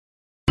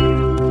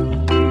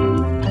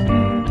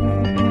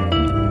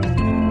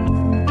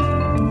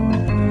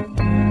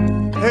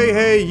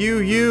Hey,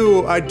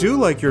 you, I do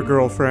like your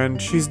girlfriend.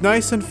 She's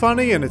nice and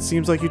funny, and it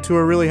seems like you two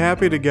are really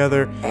happy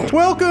together.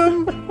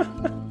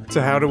 Welcome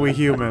to How Do We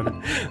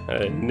Human.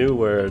 I knew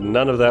where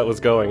none of that was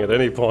going at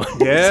any point.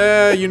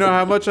 Yeah, you know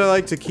how much I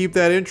like to keep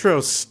that intro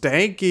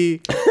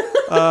stanky.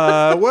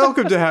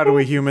 Welcome to How Do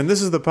We Human.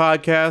 This is the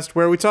podcast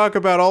where we talk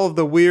about all of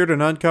the weird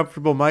and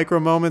uncomfortable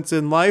micro moments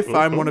in life.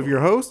 I'm one of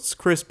your hosts,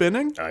 Chris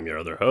Binning. I'm your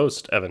other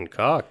host, Evan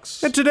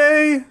Cox. And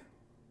today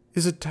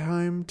is a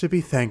time to be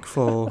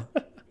thankful.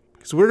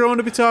 Because we're going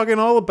to be talking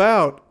all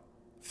about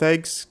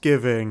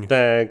Thanksgiving.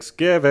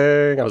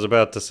 Thanksgiving. I was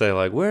about to say,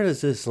 like, where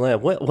does this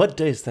land? What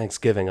day is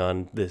Thanksgiving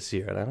on this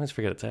year? And I always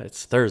forget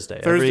it's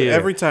Thursday.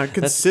 Every time.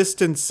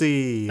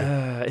 Consistency.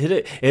 But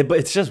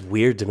it's just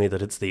weird to me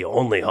that it's the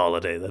only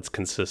holiday that's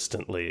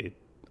consistently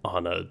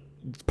on a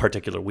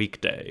particular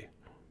weekday.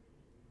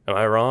 Am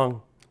I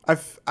wrong?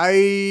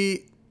 I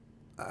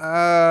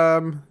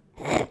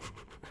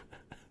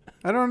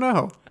don't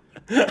know.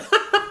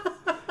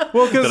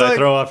 Well, did I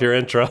throw off your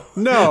intro?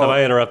 No. Have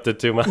I interrupted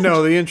too much?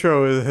 No, the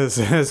intro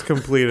has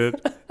completed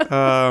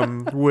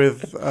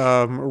with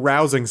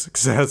rousing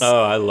success.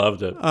 Oh, I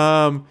loved it.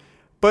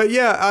 But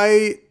yeah,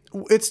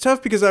 it's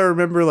tough because I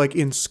remember like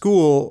in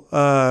school,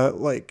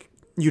 like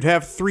you'd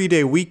have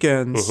 3-day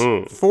weekends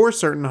for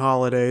certain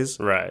holidays.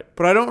 Right.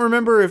 But I don't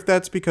remember if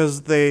that's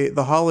because the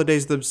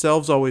holidays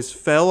themselves always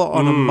fell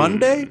on a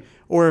Monday,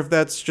 or if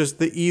that's just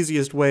the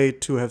easiest way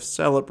to have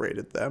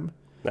celebrated them.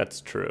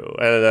 That's true.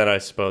 And then I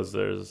suppose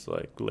there's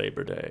like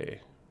Labor Day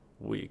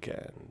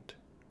weekend.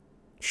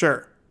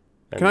 Sure.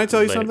 Can I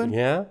tell you something?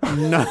 Yeah?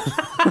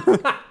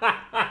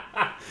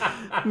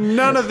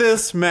 None of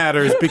this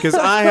matters because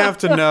I have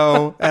to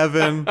know,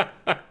 Evan,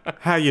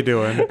 how you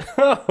doing?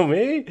 Oh,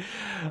 me?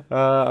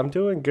 I'm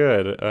doing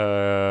good.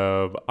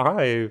 Oh,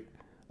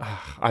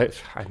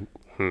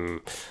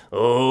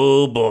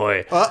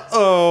 boy.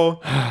 Uh-oh.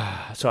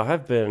 So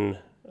I've been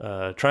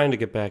trying to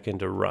get back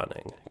into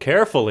running.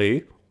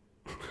 Carefully.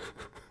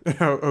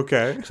 Oh,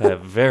 okay. Because I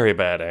have very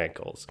bad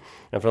ankles.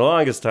 And for the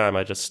longest time,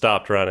 I just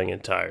stopped running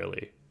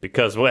entirely.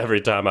 Because every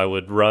time I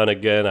would run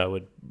again, I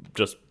would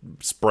just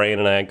sprain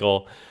an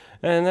ankle.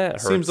 And that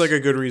hurts. Seems like a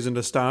good reason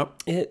to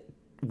stop. It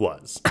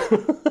was.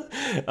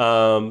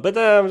 But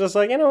then I'm just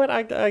like, you know what?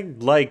 I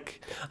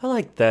like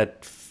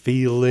that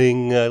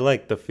feeling. I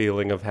like the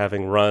feeling of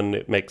having run.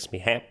 It makes me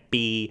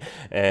happy.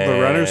 And,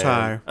 the runner's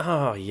high.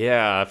 Oh,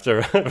 yeah.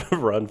 After I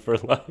run for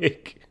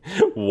like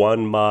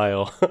 1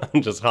 mile,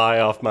 I'm just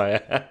high off my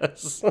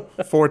ass.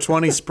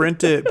 420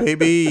 sprint it,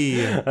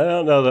 baby. I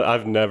don't know that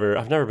I've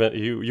never been,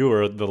 you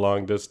were the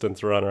long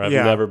distance runner. I've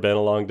never been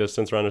a long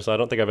distance runner, so I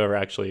don't think I've ever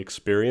actually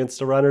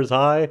experienced a runner's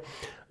high.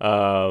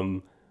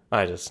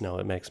 I just know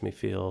it makes me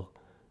feel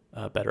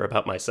better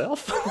about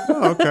myself.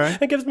 Oh, okay.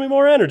 It gives me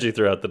more energy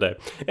throughout the day.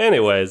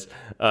 Anyways,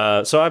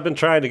 so I've been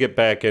trying to get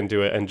back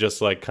into it and just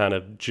like kind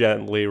of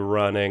gently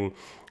running.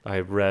 I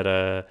read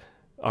a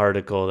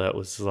article that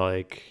was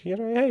like, you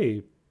know,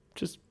 hey,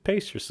 just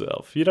pace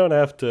yourself. You don't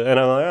have to. And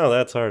I'm like, oh,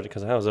 that's hard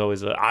because I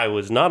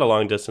was not a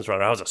long distance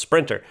runner. I was a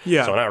sprinter.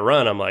 Yeah. So when I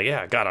run, I'm like,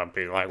 yeah, I gotta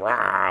be like,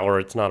 rah, or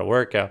it's not a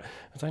workout. I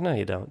was like, no,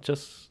 you don't.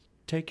 Just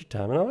take your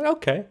time. And I'm like,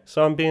 okay.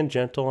 So I'm being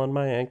gentle on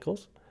my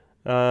ankles.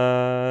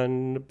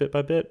 And bit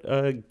by bit,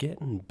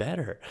 getting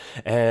better.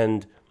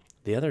 And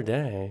the other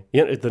day,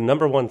 you know, the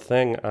number one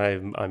thing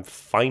I'm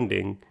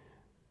finding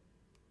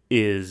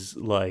is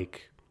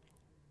like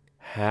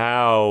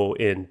how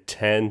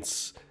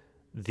intense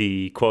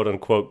the quote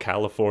unquote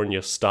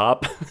California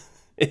stop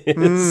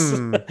is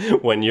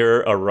when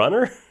you're a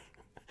runner.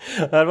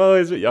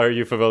 Are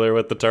you familiar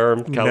with the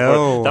term California?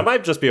 No. That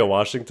might just be a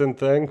Washington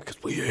thing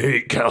because we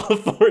hate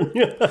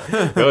California.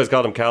 We always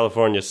call them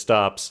California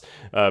stops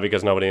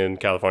because nobody in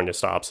California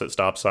stops at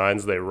stop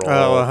signs. They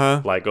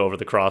roll like over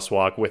the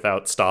crosswalk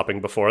without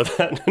stopping before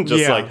that.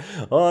 Just like,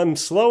 oh, I'm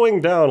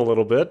slowing down a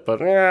little bit, but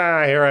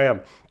here I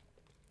am.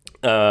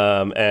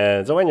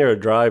 And so when you're a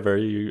driver,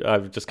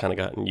 I've just kind of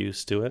gotten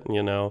used to it,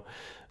 you know.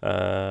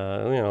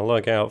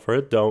 Look out for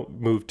it. Don't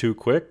move too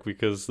quick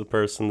because the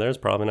person there's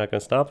probably not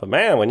going to stop. But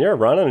man, when you're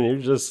running and you're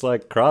just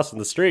like crossing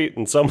the street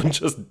and someone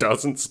just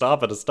doesn't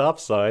stop at a stop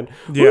sign,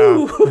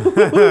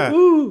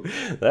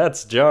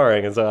 that's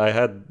jarring. And so I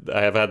have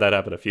had that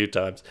happen a few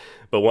times.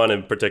 But one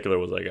in particular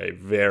was like a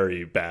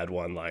very bad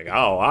one. Like,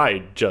 oh,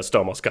 I just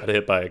almost got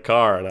hit by a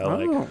car, and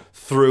I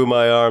threw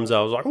my arms out.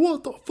 I was like,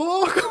 what the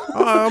fuck?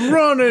 I'm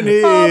running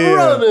here. I'm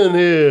running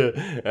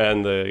here.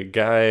 And the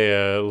guy,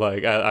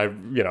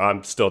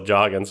 I'm still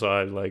jogging, so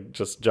I like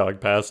just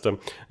jogged past him.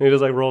 And he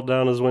just like rolled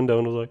down his window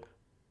and was like,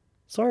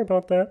 sorry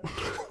about that.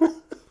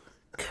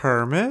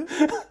 Kermit?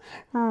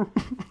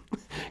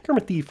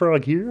 Kermit the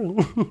Frog here.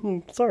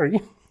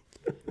 Sorry.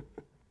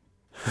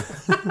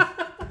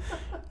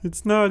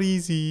 It's not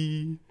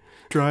easy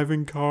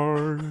driving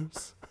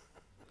cars.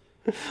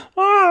 That's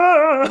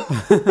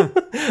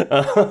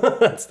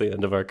the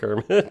end of our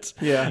Kermit.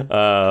 Yeah.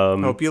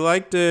 Hope you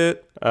liked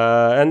it.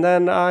 And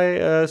then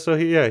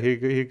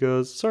he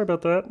goes, sorry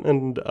about that,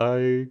 and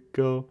I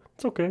go,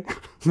 it's okay.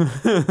 And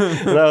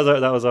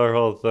that was our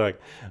whole thing.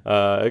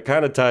 It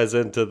kind of ties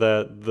into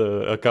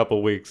a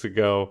couple weeks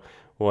ago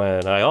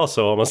when I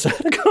also almost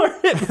had a car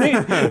hit me.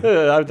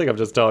 I think I'm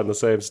just telling the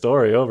same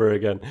story over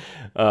again.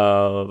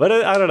 But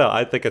I don't know.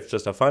 I think it's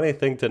just a funny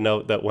thing to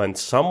note that when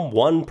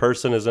one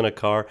person is in a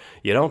car,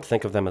 you don't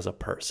think of them as a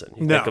person.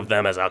 You think of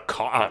them as a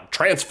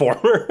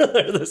transformer.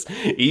 They're this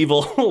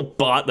evil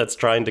bot that's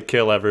trying to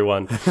kill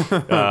everyone.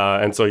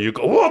 And so you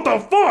go, what the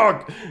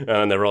fuck?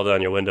 And they roll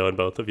down your window and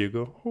both of you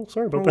go, oh,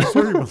 sorry about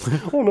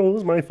that. Oh, no, it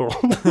was my fault.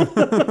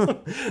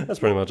 That's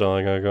pretty much all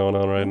I got going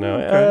on right now.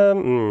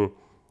 Okay.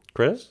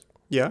 Chris?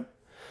 Yeah?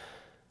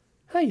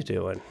 How you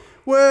doing?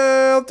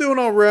 Well, doing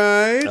all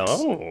right.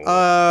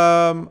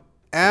 Oh.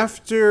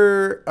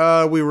 After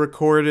we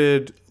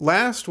recorded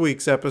last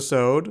week's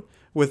episode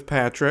with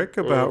Patrick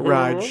about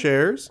ride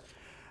shares,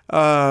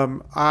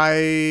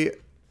 I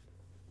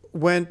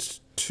went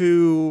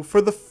to,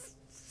 for the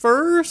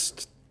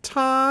first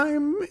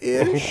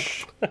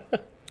time-ish,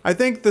 I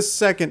think the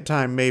second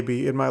time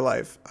maybe in my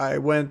life, I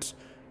went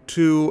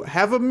to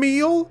have a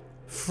meal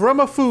from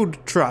a food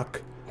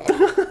truck.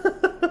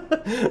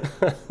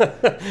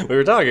 We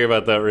were talking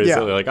about that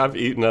recently. Yeah. Like, I've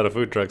eaten at a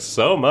food truck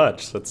so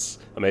much. That's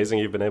amazing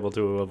you've been able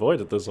to avoid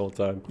it this whole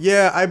time.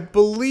 Yeah, I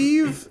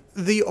believe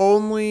the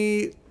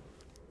only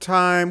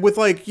time, with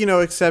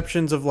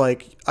exceptions of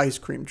ice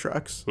cream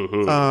trucks.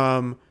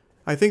 Mm-hmm.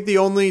 I think the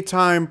only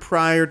time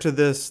prior to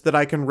this that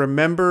I can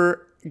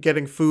remember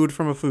getting food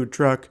from a food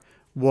truck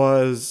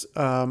was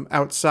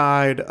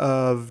outside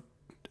of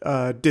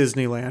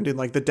Disneyland in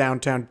the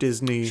downtown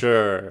Disney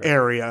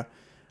area.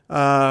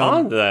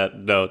 On that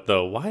note,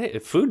 though, why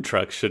food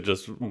trucks should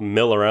just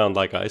mill around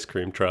like ice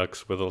cream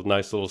trucks with a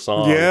nice little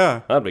song.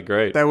 Yeah. That'd be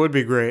great. That would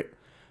be great.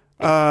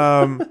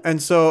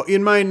 And so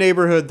in my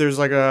neighborhood, there's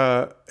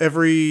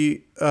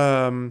every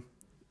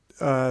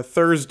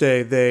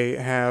Thursday they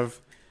have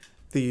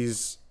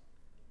these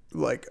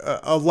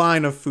a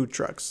line of food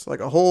trucks,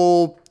 a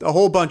whole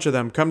bunch of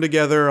them come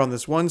together on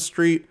this one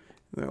street.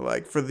 And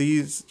they're for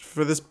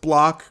this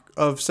block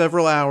of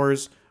several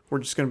hours, we're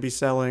just going to be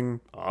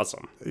selling.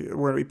 Awesome. We're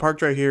going to be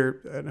parked right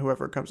here, and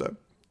whoever comes up,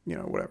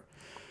 whatever.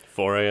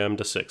 4 a.m.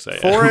 to 6 a.m.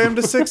 4 a.m.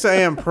 to 6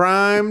 a.m.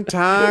 Prime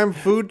time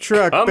food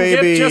truck,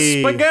 baby. Get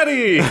your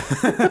spaghetti.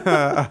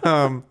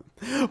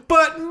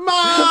 But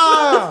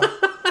Ma!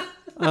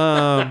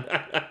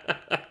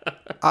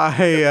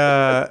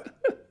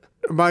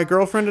 My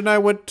girlfriend and I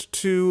went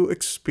to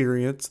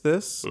experience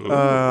this.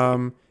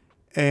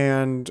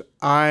 And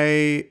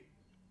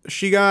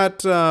she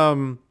got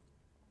a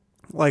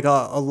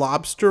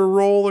lobster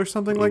roll or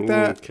something like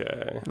that.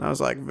 Okay. And I was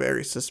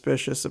very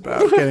suspicious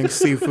about getting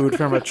seafood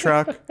from a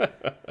truck.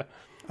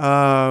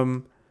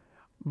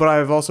 But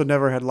I've also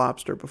never had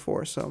lobster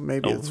before, so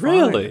maybe it's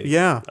really fine.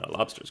 Yeah. Oh,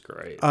 lobster's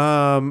great.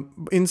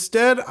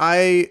 Instead,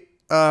 I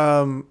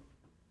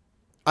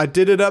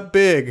did it up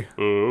big.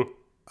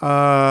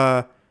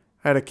 I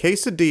had a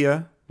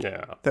quesadilla.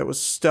 Yeah. That was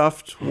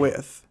stuffed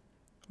with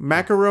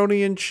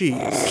macaroni and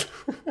cheese,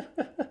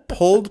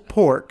 pulled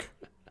pork,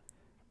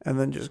 and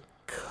then just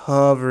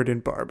covered in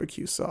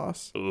barbecue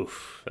sauce.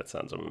 Oof, that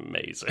sounds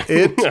amazing.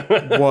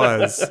 It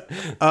was.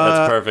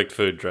 That's perfect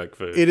food truck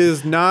food. It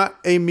is not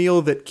a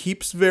meal that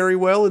keeps very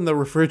well in the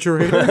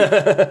refrigerator.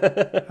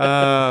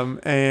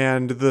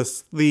 And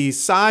the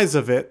size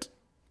of it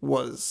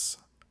was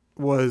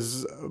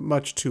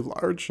much too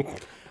large.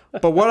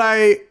 But what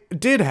I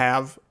did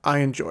have, I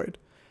enjoyed.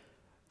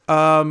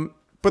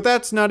 But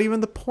that's not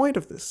even the point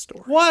of this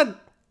story. What?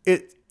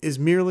 It is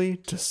merely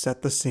to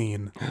set the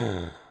scene.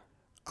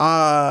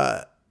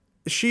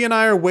 She and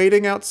I are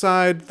waiting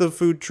outside the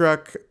food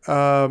truck.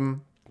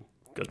 Good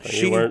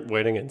thing you weren't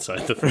waiting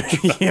inside the food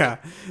truck. Yeah,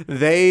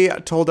 they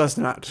told us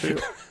not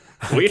to.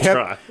 We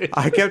tried.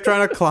 I kept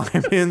trying to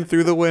climb in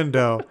through the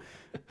window.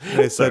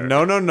 They said,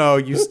 no,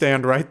 you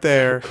stand right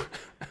there.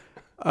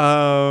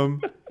 But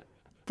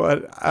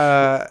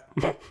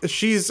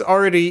she's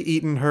already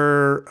eaten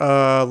her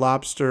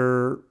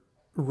lobster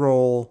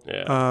roll.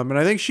 Yeah. And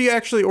I think she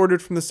actually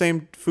ordered from the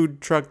same food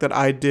truck that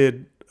I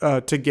did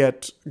to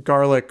get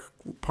garlic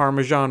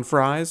Parmesan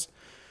fries,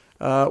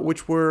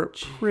 which were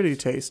pretty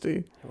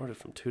tasty. I ordered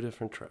from 2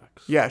 different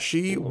trucks. Yeah,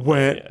 she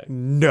went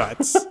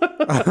nuts.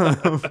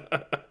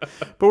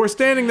 But we're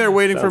standing there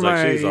waiting Sounds for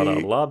my... she's on a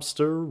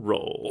lobster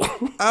roll.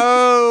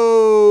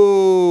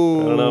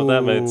 Oh! I don't know if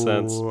that made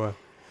sense.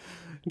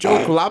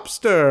 Joke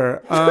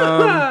lobster.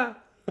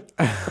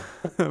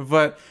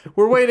 But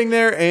we're waiting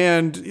there,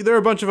 and there are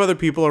a bunch of other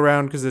people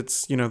around because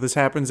it's, this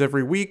happens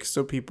every week,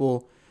 so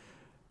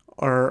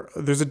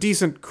there's a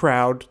decent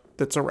crowd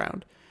that's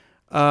around.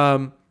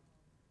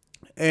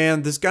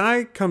 And this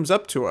guy comes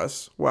up to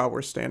us while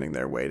we're standing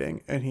there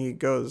waiting, and he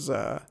goes,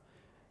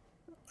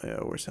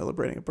 we're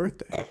celebrating a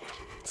birthday.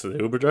 So the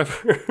Uber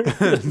driver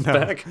is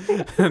back?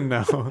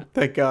 No,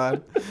 thank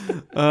God.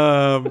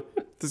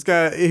 This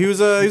guy,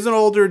 he's an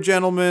older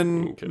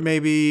gentleman,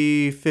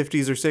 maybe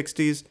 50s or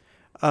 60s.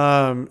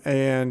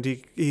 And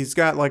he's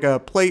got like a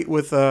plate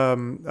with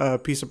a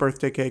piece of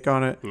birthday cake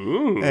on it.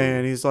 Ooh.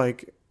 And he's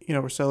like,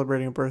 we're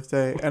celebrating a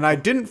birthday. And I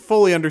didn't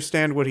fully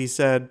understand what he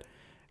said.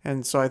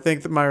 And so I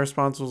think that my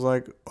response was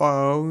like,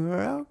 oh,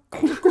 well,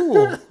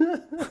 cool.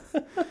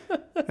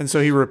 And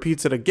so he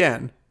repeats it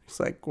again. He's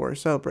like, we're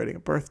celebrating a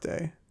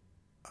birthday.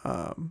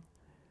 And,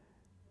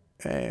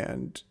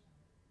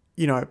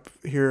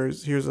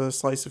 here's a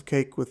slice of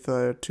cake with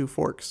 2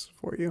 forks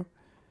for you.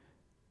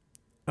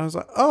 I was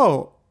like,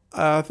 oh,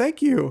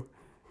 thank you.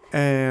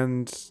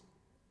 And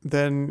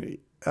then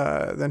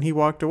he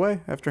walked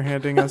away after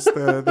handing us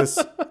this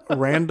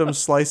random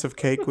slice of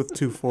cake with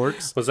 2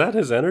 forks. Was that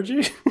his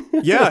energy?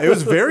 Yeah, it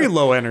was very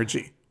low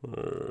energy.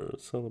 We're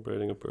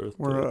celebrating a birthday.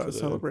 We're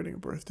celebrating a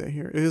birthday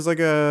here. It was like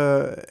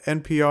a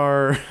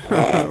NPR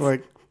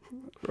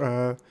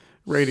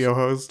radio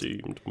host.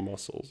 Steamed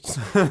muscles.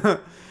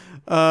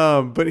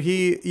 But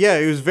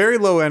it was very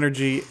low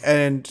energy,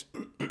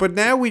 but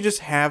now we just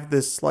have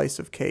this slice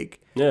of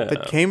cake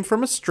that came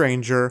from a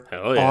stranger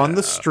on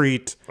the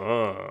street,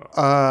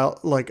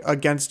 like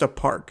against a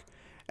park.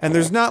 And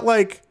there's not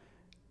like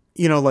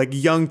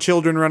young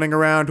children running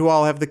around who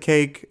all have the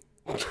cake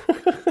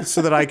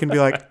so that I can be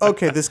like,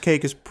 okay, this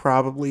cake is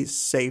probably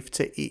safe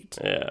to eat.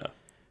 Yeah.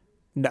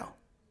 No.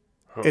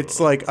 It's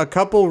like a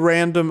couple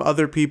random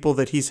other people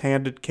that he's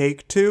handed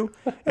cake to,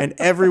 and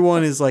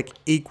everyone is like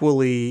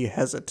equally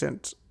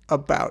hesitant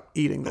about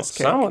eating this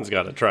cake. Someone's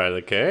got to try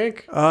the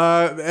cake.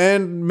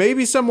 And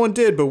maybe someone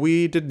did, but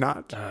we did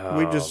not.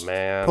 We just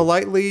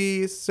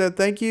politely said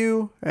thank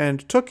you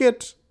and took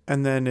it,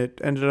 and then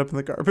it ended up in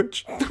the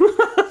garbage.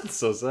 That's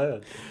so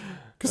sad.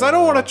 Because I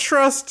don't want to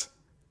trust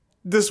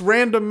this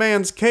random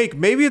man's cake.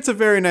 Maybe it's a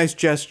very nice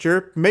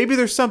gesture. Maybe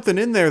there's something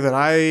in there that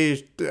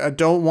I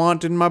don't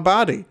want in my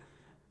body.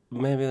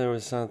 Maybe there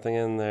was something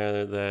in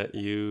there that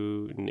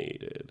you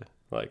needed.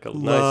 Like a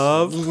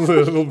love. Nice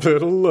little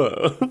bit of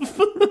love.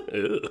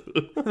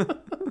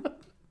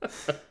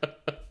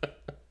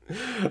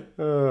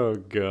 Oh,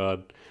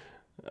 God.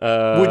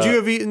 Would you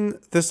have eaten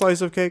this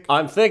slice of cake?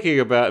 I'm thinking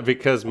about it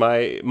because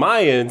my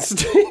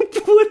instinct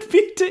would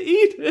be to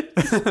eat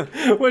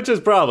it. Which is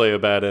probably a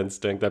bad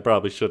instinct. I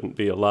probably shouldn't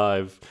be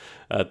alive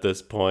at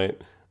this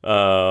point.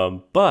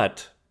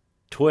 But,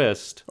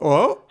 twist.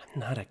 Oh?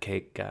 Not a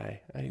cake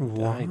guy. I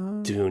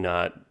do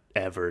not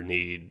ever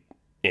need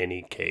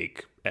any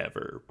cake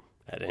ever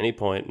at any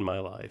point in my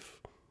life.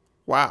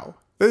 Wow.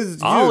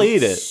 I'll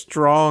eat it.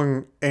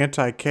 Strong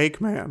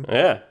anti-cake man.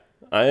 Yeah.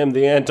 I am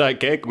the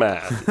anti-cake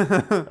man.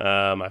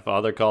 My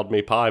father called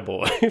me Pie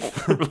Boy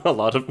for a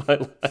lot of my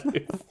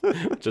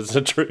life, which is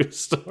a true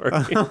story.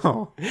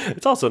 Oh.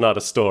 It's also not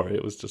a story.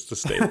 It was just a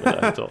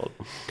statement I told.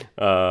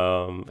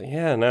 I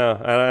don't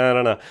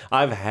know.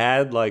 I've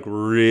had like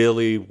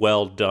really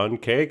well done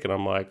cake, and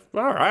I'm like,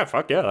 all right,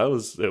 fuck yeah,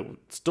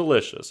 it's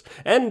delicious.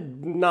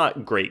 And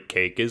not great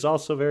cake is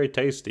also very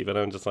tasty, but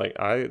I'm just like,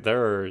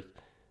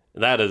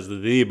 that is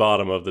the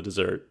bottom of the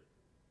dessert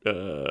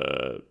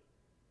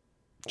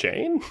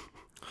chain?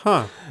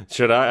 Huh.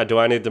 Do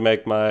I need to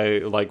make my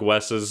like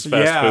Wes's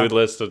fast food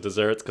list of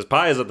desserts? Because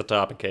pie is at the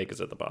top and cake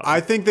is at the bottom. I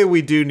think that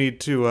we do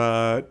need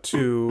to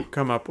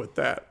come up with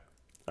that.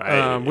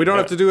 We don't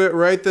have to do it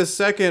right this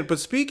second, but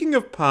speaking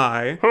of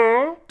pie,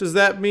 does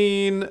that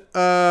mean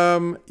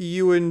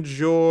you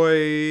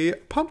enjoy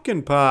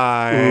pumpkin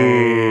pie?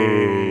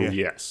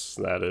 Yes,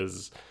 that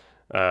is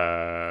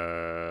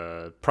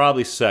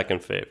probably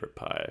second favorite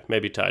pie.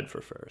 Maybe tied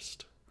for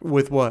first.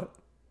 With what?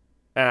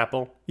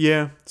 Apple.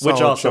 Yeah.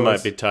 Which also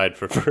might be tied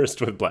for first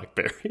with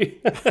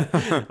blackberry.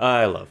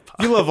 I love pie.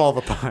 You love all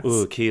the pies.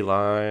 Ooh, key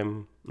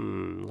lime.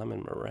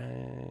 Lemon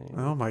meringue.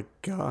 Oh my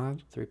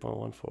God.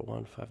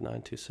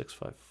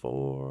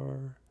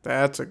 3.141592654.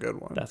 That's a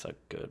good one. That's a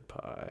good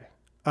pie.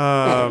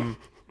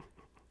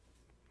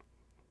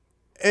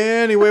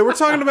 Anyway, we're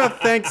talking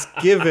about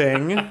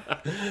Thanksgiving.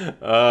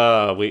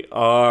 We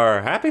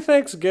are. Happy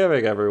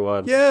Thanksgiving,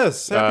 everyone.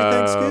 Yes, happy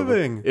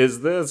Thanksgiving.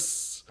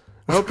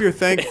 I hope you're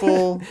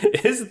thankful.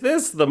 Is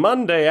this the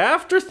Monday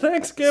after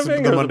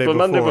Thanksgiving or the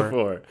Monday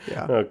before?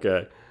 Yeah.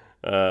 Okay.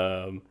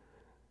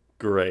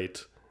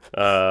 Great.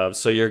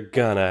 So you're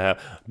gonna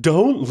have...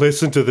 Don't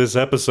listen to this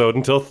episode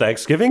until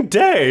Thanksgiving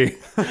Day.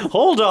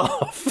 Hold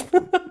off.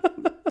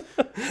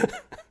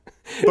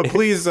 But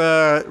please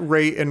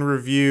rate and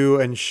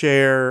review and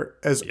share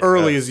as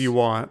early as you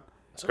want.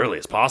 As early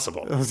as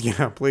possible.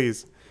 Yeah,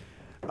 please.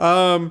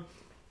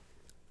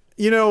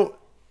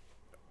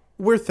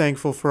 We're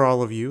thankful for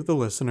all of you, the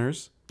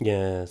listeners.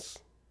 Yes.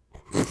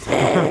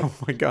 Oh,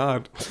 my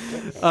God.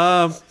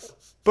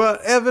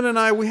 But Evan and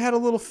I, we had a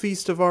little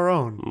feast of our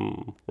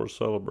own. We're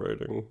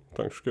celebrating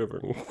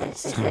Thanksgiving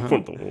with a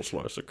little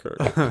slice of cake.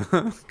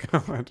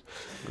 God.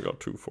 We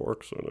got 2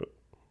 forks in it.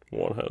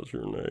 What has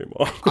your name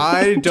on?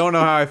 I don't know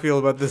how I feel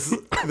about this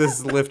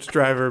Lyft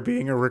driver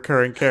being a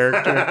recurring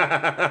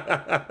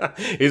character.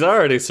 He's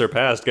already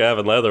surpassed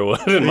Gavin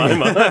Leatherwood in my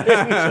mind.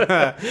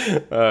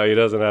 He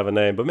doesn't have a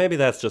name, but maybe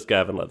that's just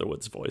Gavin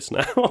Leatherwood's voice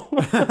now.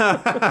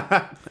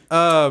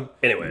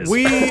 Anyways.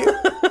 We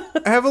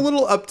have a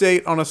little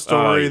update on a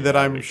story that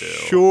I'm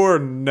sure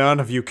none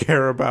of you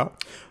care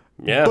about.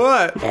 Yeah.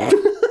 But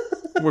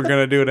we're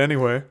going to do it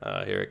anyway.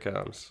 Here it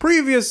comes.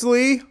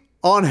 Previously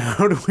on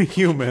How Do We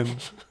Human,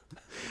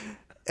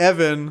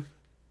 Evan,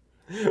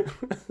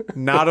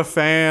 not a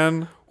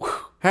fan,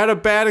 had a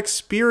bad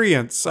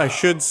experience, I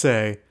should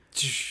say,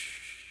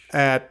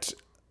 at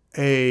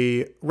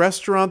a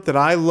restaurant that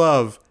I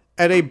love,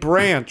 at a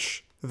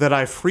branch that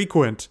I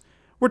frequent.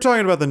 We're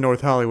talking about the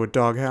North Hollywood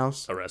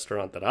Doghouse. A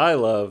restaurant that I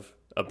love,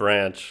 a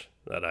branch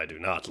that I do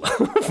not love.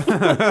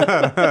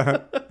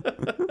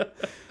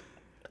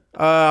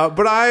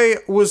 But I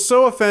was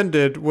so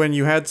offended when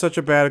you had such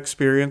a bad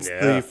experience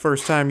the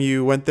first time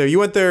you went there. You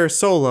went there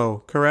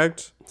solo,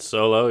 correct?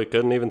 Solo, he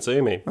couldn't even see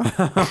me.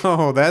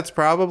 Oh, that's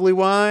probably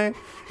why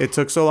it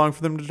took so long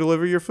for them to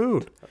deliver your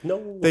food.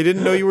 No. They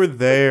didn't know you were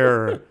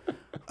there.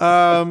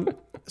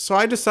 So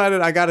I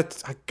decided I got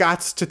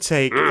to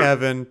take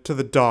Evan to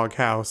the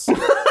doghouse.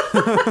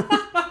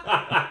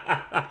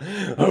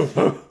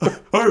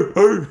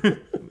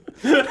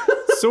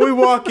 So we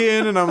walk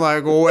in and I'm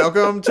like,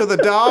 welcome to the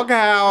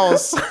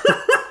doghouse.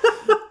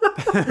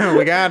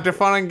 We got the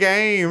fun and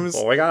games.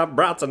 We got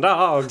brats and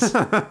dogs.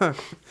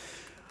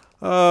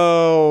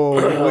 Oh,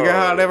 we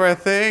got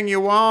everything you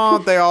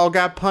want. They all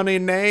got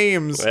punny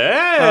names.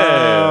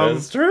 Hey,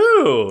 it's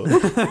true.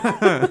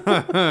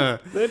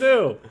 They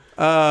do.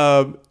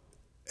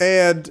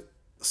 And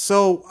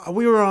so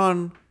we were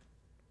on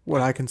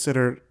what I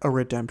consider a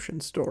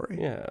redemption story.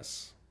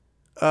 Yes.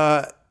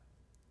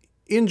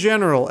 In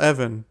general,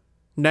 Evan,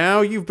 now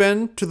you've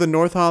been to the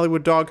North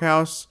Hollywood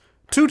Doghouse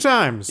 2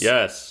 times.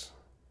 Yes.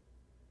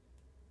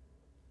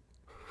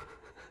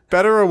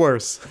 Better or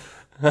worse?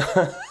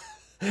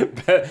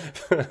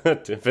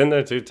 Been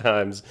there 2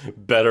 times.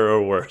 Better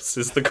or worse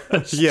is the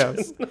question.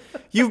 Yes.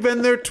 You've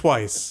been there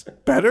twice.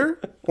 Better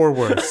or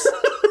worse?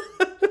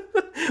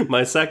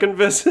 My second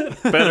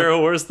visit, better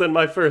or worse than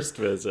my first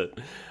visit?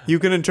 You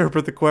can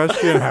interpret the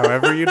question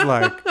however you'd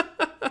like.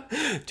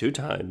 2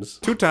 times.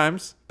 2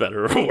 times.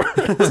 Better or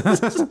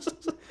worse?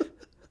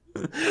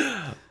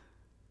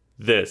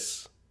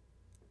 This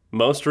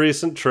most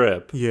recent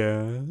trip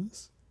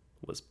Yes.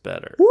 was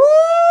better.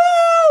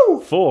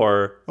 Woo!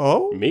 For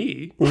Oh?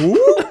 me.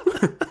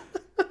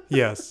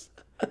 Yes.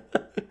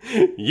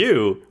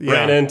 You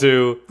ran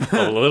into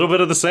a little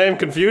bit of the same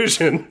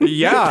confusion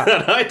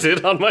that I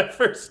did on my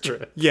first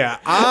trip. Yeah,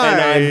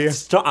 And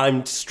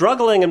I'm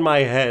struggling in my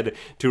head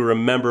to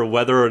remember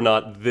whether or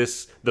not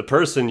the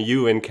person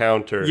you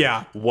encountered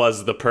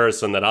was the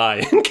person that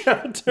I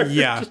encountered.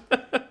 Yeah.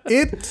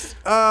 It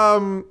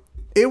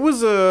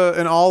was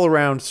an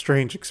all-around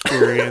strange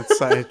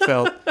experience, I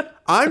felt.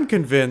 I'm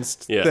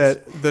convinced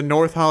that the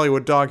North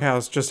Hollywood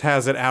Doghouse just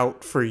has it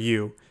out for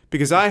you.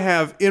 Because I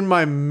have, in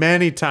my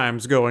many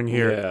times going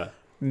here,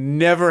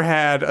 never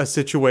had a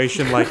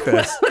situation like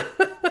this.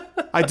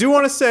 I do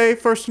want to say,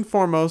 first and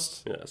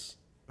foremost,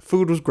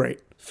 food was great.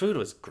 Food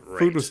was great.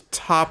 Food was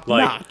top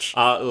notch.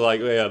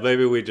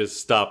 Maybe we just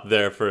stop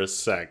there for a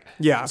sec.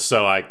 Yeah.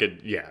 So I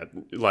could,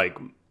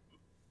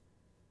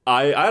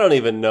 I don't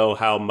even know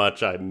how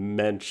much I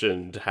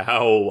mentioned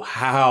how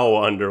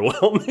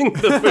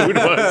underwhelming the food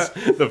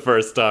was the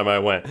first time I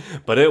went.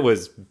 But it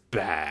was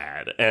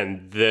bad.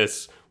 And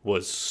this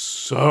was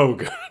so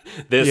good.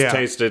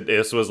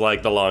 This was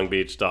like the Long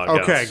Beach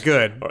Doghouse. Okay,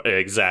 good.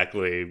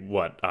 Exactly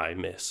what I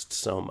missed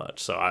so much.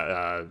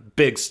 So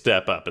big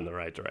step up in the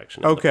right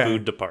direction in the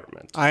food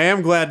department. I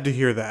am glad to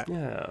hear that.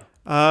 Yeah.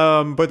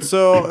 But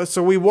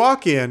so we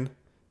walk in,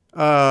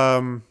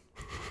 and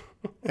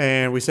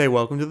we say,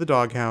 welcome to the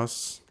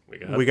doghouse.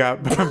 We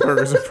got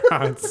burgers and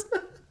fries.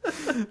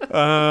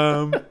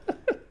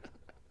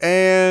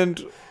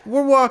 And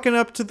we're walking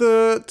up to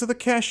the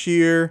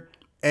cashier,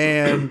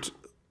 and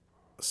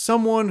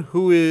someone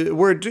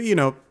we're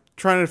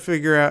trying to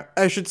figure out,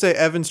 I should say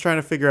Evan's trying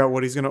to figure out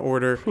what he's going to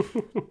order,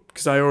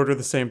 because I order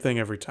the same thing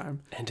every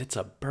time. And it's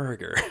a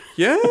burger.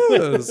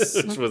 Yes.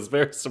 Which was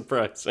very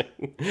surprising.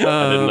 I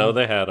didn't know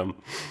they had them.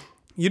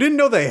 You didn't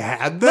know they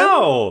had them?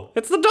 No,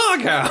 it's the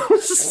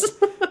doghouse.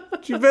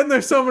 You've been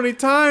there so many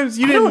times.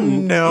 You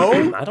didn't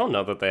know? I don't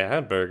know that they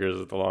had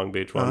burgers at the Long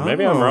Beach one.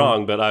 Maybe I'm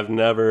wrong, but I've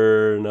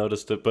never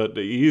noticed it. But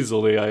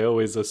easily, I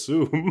always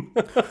assume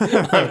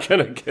I'm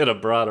going to get a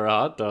broader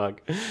hot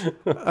dog.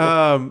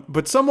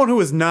 But someone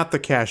who is not the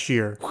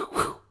cashier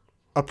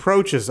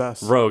approaches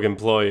us. Rogue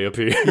employee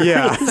appears.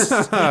 Yeah.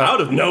 Out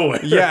of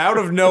nowhere. Yeah, out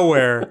of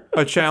nowhere,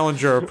 a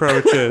challenger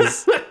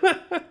approaches.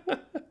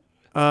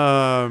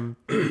 And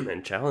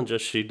challenge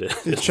us she did.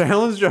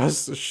 Challenge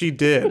us she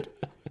did.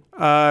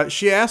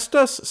 She asked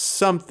us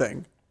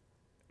something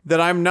that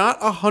I'm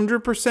not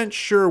 100%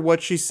 sure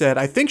what she said.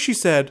 I think she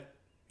said,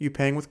 you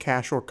paying with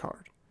cash or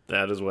card?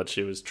 That is what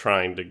she was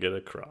trying to get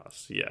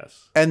across,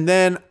 yes. And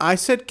then I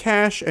said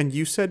cash and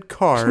you said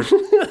card.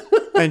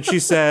 And she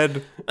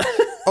said,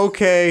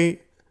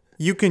 okay,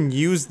 you can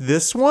use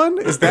this one?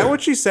 Is that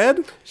what she said?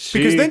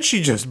 Because then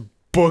she just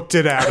booked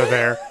it out of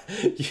there.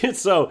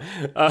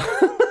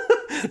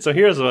 So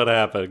here's what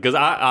happened. Because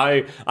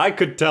I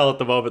could tell at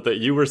the moment that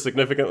you were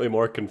significantly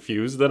more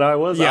confused than I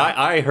was. Yeah.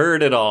 I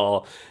heard it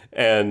all.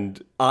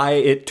 And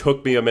it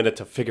took me a minute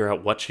to figure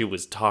out what she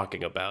was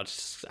talking about.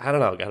 I don't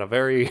know, got a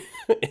very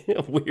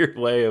weird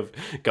way of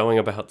going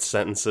about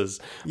sentences.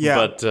 Yeah.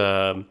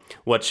 But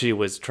what she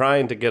was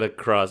trying to get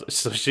across,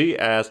 so she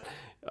asked,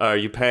 are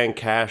you paying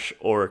cash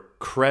or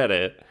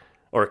credit,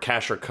 or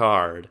cash or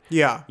card?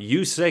 Yeah.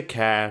 You say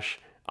cash,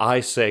 I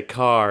say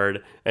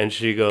card, and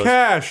she goes,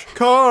 cash,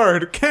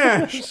 card,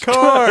 cash,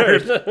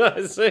 card.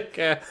 I say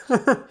cash,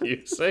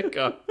 you say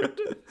card,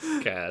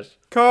 cash.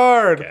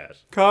 Card. Cash.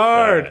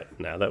 Card. All right,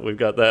 now that we've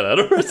got that out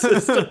of our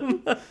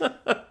system,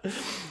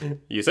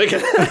 you say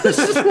cash.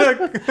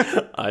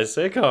 I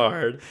say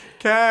card.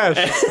 Cash.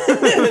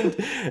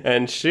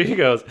 And she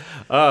goes,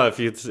 "Oh, if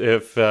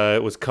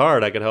it was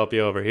card, I could help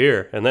you over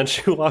here." And then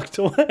she walked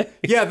away.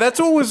 Yeah, that's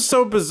what was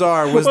so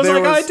bizarre.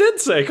 I did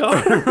say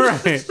card.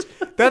 Right.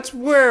 That's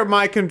where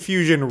my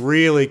confusion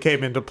really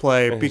came into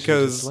play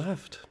because she just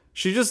left.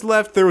 She just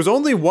left. There was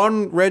only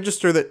one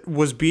register that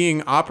was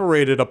being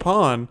operated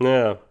upon.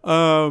 Yeah.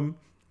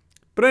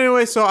 But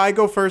anyway, so I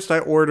go first. I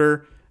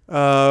order.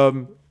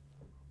 The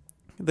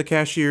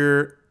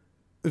cashier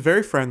is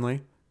very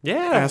friendly.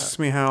 Yeah. Asks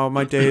me how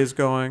my day is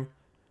going.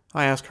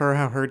 I ask her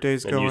how her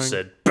day's going. And you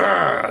said,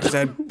 bad.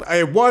 Said,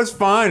 it was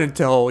fine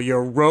until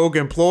your rogue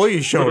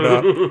employee showed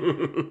up.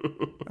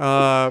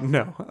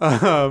 No.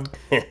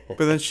 But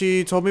then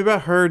she told me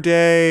about her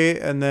day,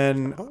 and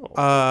then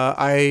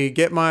I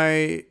get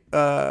my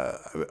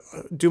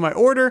do my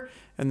order,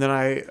 and then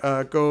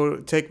I go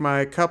take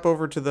my cup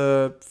over to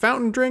the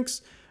fountain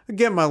drinks,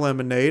 get my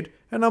lemonade,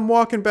 and I'm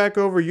walking back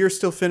over. You're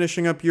still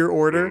finishing up your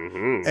order,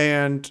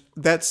 and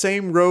that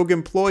same rogue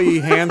employee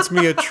hands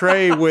me a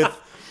tray with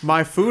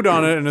my food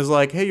on it and is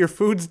like, hey, your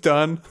food's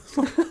done.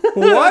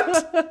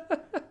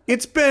 What?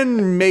 It's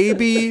been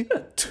maybe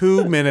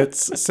 2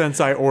 minutes since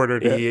I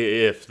ordered it.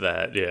 If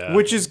that, yeah.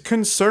 Which is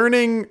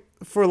concerning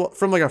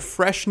from like a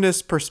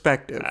freshness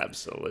perspective.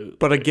 Absolutely.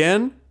 But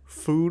again,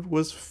 food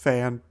was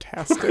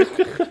fantastic.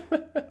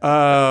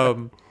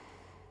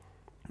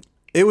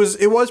 It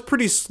was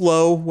pretty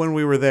slow when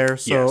we were there,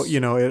 so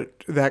yes.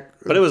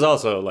 But it was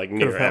also like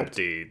near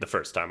empty the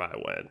first time I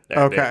went. And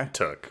okay. It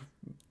took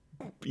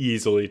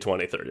easily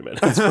 20-30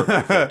 minutes for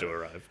my food to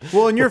arrive.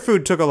 Well, and your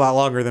food took a lot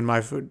longer than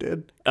my food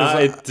did.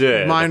 It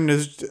did. Mine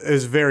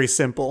is very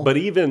simple. But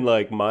even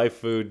like my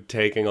food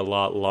taking a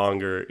lot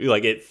longer,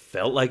 like it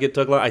felt like it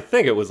took long. I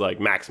think it was like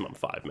maximum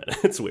 5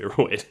 minutes we were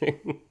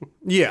waiting.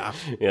 Yeah.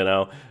 You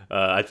know,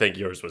 I think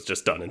yours was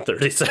just done in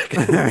 30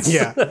 seconds.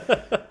 Yeah.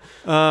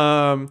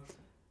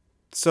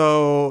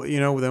 So,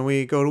 then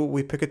we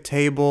pick a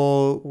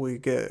table, we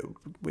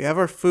have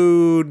our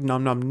food,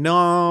 nom nom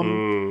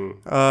nom.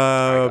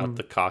 I got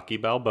the cocky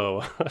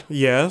Balboa.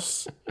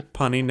 Yes.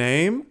 Punny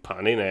name.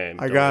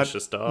 I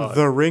Delicious got dog.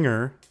 the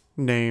ringer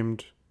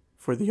named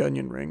for the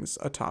onion rings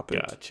atop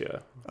it.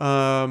 Gotcha.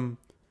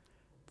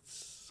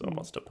 It's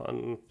almost a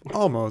pun.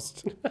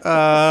 Almost.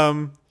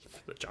 The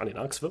Johnny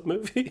Knoxville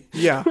movie.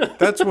 Yeah,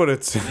 that's what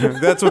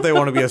that's what they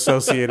want to be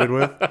associated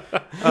with.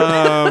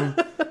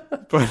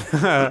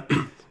 But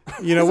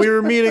we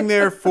were meeting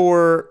there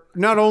for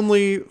not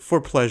only for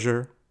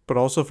pleasure but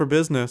also for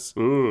business.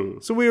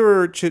 So we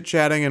were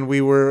chit-chatting, and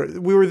we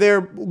were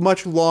there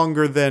much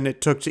longer than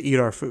it took to eat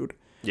our food.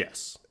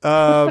 Yes.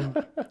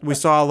 We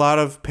saw a lot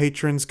of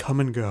patrons come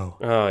and go.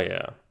 Oh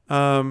yeah.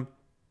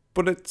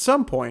 But at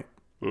some point,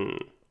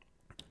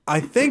 I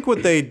think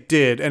what they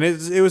did, and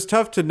it was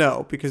tough to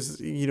know because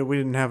we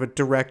didn't have a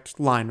direct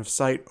line of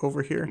sight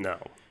over here. No.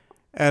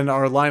 And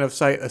our line of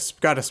sight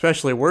got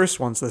especially worse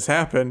once this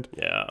happened.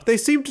 Yeah. They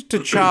seemed to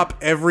chop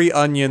every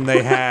onion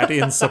they had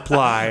in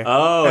supply.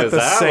 Oh, at is the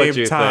that same what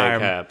you time.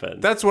 think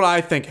happened? That's what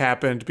I think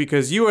happened,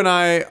 because you and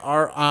I,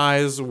 our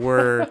eyes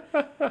were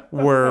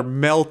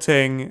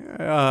melting.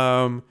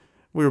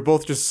 We were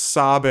both just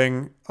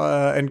sobbing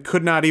and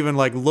could not even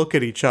look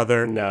at each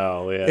other.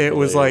 No, yeah. It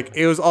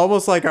was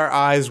almost like our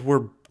eyes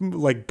were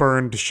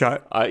burned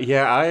shut.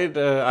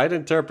 I'd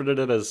interpreted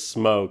it as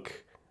smoke.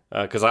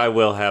 Because I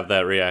will have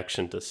that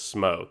reaction to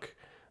smoke.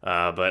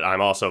 But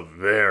I'm also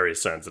very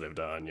sensitive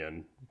to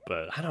onion.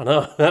 But I don't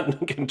know.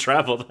 That can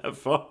travel that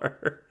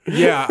far.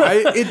 Yeah,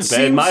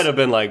 it might have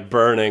been like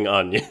burning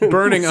onions.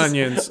 Burning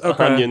onions.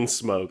 Okay. Onion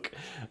smoke.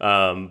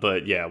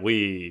 But yeah,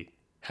 we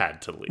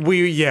had to leave.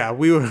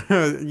 We were.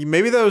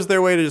 Maybe that was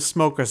their way to just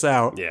smoke us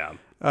out. Yeah.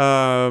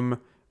 But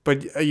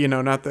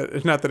not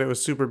that it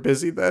was super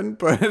busy then.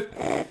 But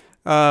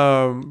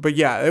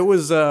yeah, it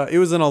was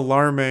an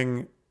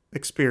alarming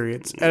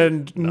experience,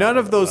 and none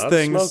of those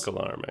things.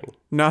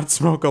 Not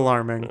smoke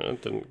alarming.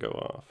 It didn't go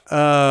off.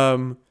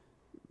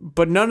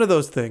 But none of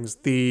those things.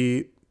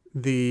 The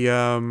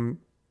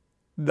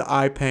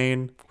eye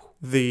pain,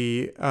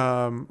 the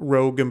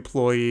rogue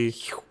employee,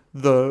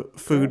 the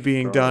food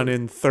being done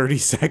in 30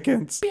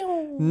 seconds.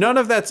 None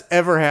of that's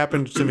ever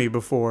happened to me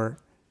before.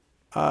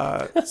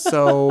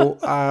 So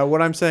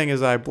what I'm saying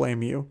is I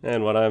blame you.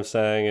 And what I'm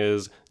saying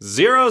is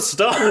 0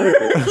 stars.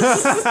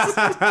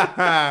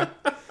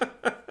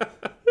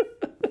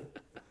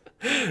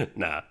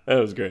 Nah, that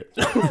was great.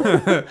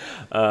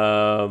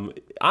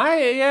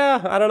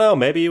 I don't know.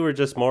 Maybe you were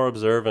just more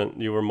observant.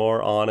 You were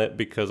more on it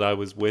because I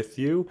was with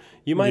you.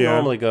 You might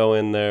normally go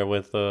in there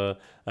with a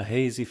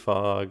hazy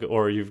fog,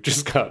 or you've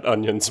just got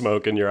onion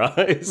smoke in your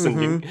eyes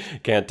and you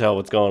can't tell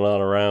what's going on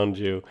around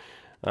you.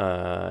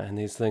 And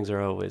these things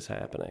are always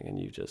happening, and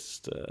you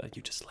just let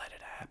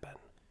it happen.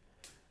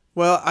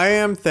 Well, I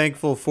am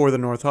thankful for the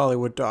North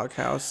Hollywood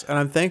Doghouse, and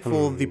I'm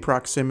thankful the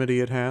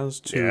proximity it has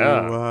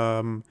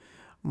to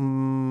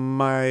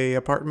my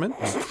apartment.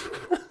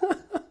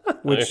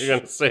 Which you're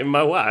gonna say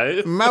my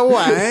wife? My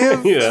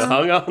wife. Yeah,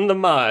 hung on to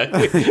my.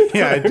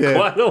 Yeah, I did.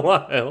 Quite a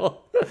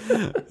while.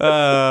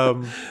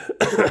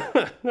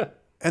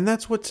 And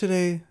that's what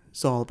today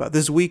is all about.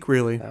 This week,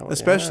 really,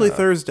 especially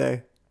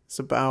Thursday. It's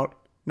about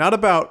not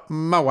about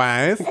my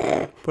wife,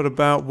 but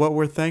about what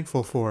we're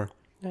thankful for.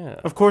 Yeah.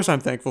 Of course,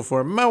 I'm thankful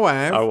for my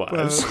wife. Our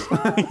wives.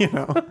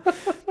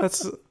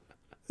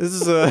 This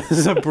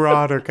is a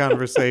broader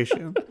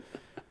conversation.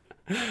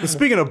 But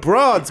speaking of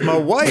broads, my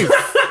wife.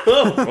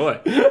 Oh boy.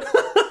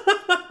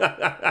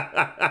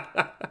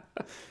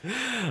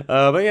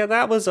 But yeah,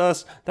 that was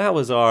us. That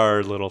was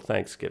our little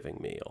Thanksgiving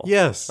meal.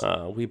 Yes.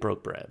 We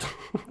broke bread.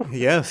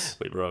 Yes.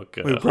 We broke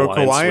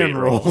Hawaiian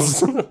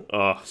rolls.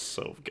 Oh,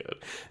 so good.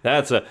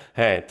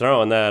 Hey,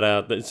 throwing that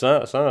out.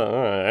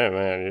 Hey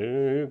man,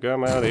 you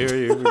come out here.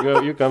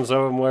 You come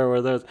somewhere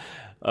where there's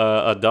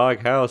a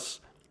dog house.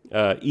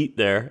 Eat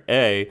there,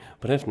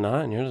 but if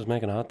not, and you're just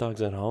making hot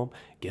dogs at home,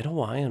 get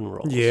Hawaiian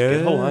rolls. Yes.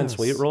 Get Hawaiian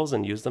sweet rolls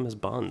and use them as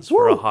buns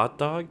for a hot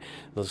dog.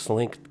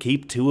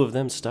 Keep 2 of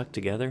them stuck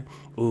together.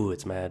 Ooh,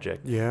 it's magic.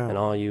 Yeah. And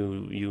all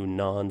you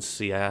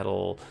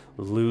non-Seattle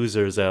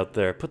losers out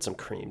there, put some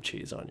cream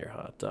cheese on your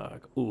hot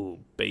dog. Ooh,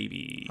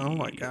 baby. Oh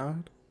my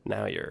God.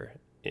 Now you're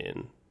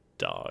in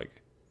dog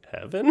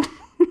heaven.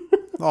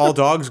 All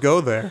dogs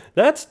go there.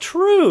 That's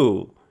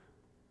true.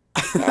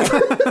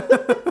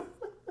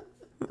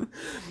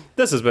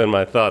 This has been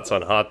my thoughts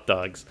on hot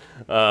dogs.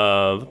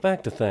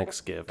 Back to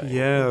Thanksgiving.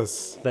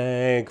 Yes.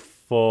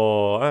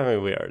 Thankful. I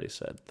mean, we already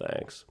said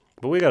thanks.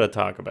 But we got to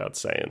talk about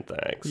saying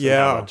thanks.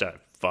 Yeah. How much I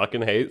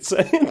fucking hate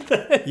saying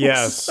thanks.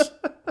 Yes.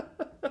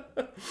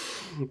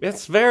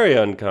 It's very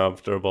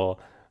uncomfortable.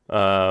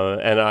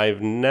 And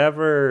I've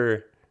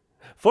never...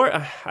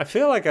 I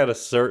feel like at a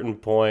certain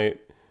point...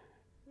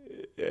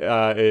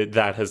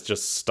 that has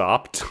just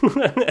stopped.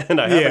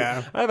 And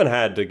I haven't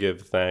had to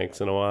give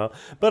thanks in a while.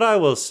 But I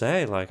will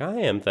say, like, I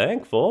am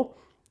thankful.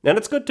 And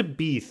it's good to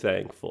be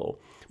thankful.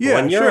 Yeah,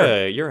 when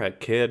sure. You're a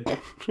kid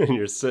and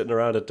you're sitting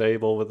around a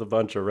table with a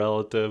bunch of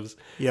relatives.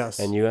 Yes.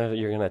 And you're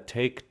going to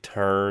take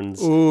turns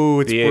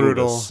being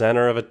brutal. The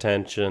center of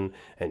attention.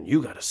 And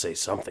you got to say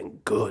something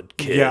good,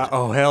 kid. Yeah.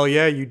 Oh, hell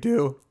yeah, you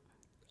do.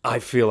 I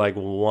feel like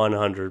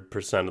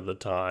 100% of the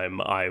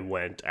time I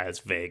went as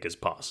vague as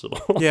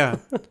possible. Yeah.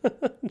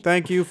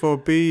 Thank you for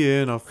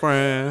being a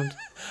friend.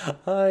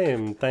 I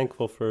am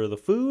thankful for the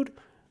food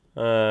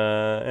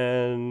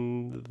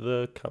and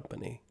the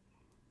company.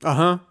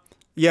 Uh-huh.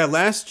 Yeah,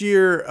 last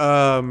year,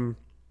 and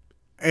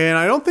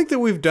I don't think that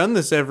we've done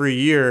this every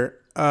year,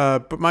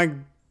 but my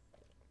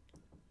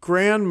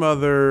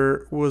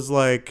grandmother was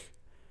like,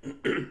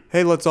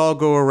 hey, let's all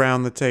go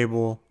around the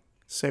table,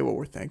 say what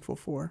we're thankful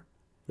for.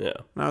 Yeah.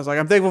 And I was like,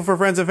 I'm thankful for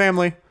friends and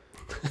family.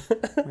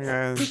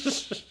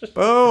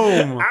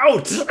 Boom.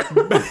 Out.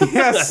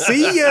 Yeah,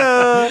 see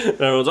ya. And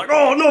everyone's like,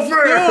 oh, no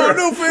fair.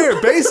 No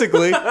fair.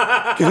 Basically,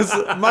 because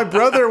my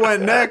brother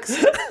went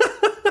next.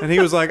 And he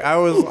was like, I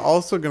was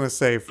also going to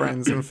say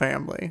friends and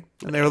family.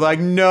 And they were like,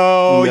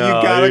 no, you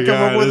got to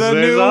come up with a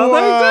new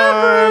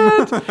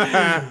one.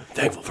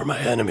 Thankful for my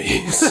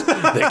enemies.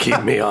 They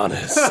keep me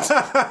honest.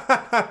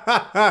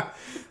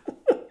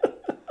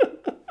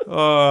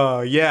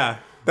 Oh, yeah.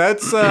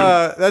 That's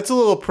a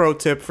little pro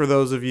tip for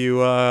those of you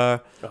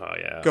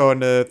going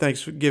to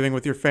Thanksgiving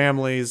with your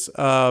families.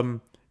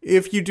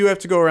 If you do have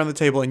to go around the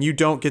table and you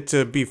don't get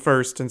to be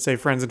first and say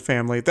friends and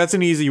family, that's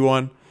an easy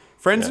one.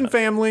 Friends and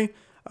family.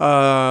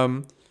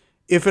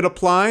 If it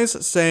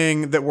applies,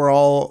 saying that we're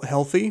all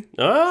healthy,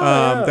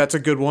 that's a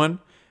good one.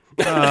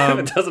 If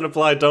it doesn't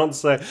apply, don't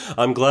say,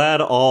 I'm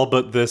glad all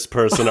but this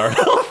person are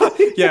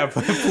healthy. Yeah,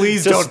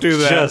 please don't do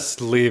that.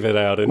 Just leave it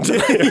out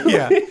entirely.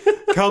 Yeah.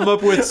 Come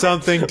up with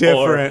something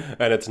different.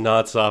 And it's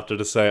not softer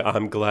to say,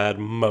 I'm glad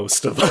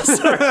most of us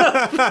are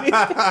healthy.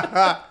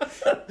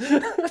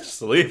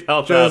 Just leave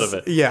health out of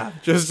it. Yeah,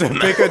 just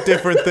pick a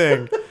different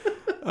thing.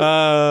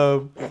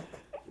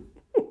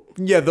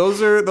 Yeah,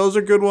 those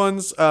are good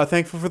ones.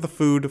 Thankful for the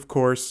food, of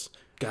course.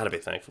 Gotta be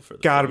thankful for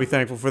that. Gotta be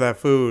thankful for that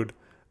food.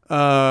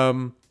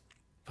 But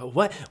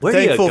what? Where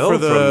do you go from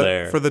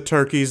there? For the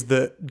turkeys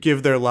that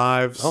give their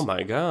lives. Oh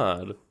my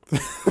God.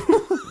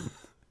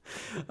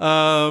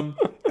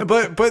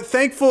 But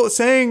thankful,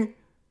 saying,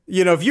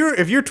 you know,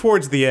 if you're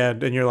towards the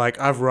end and you're like,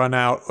 I've run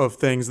out of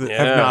things that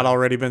have not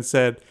already been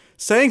said,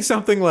 saying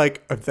something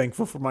like, I'm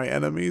thankful for my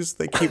enemies,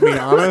 they keep me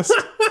honest,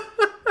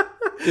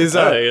 is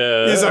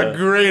a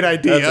great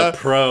idea. That's a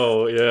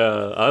pro.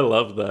 Yeah, I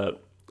love that.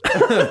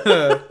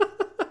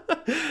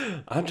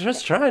 I'm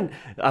just trying,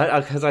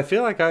 because I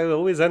feel like I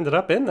always ended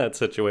up in that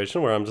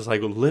situation where I'm just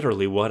like,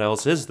 literally, what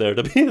else is there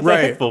to be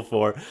thankful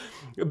for?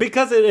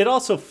 Because it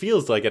also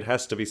feels like it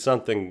has to be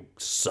something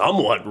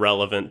somewhat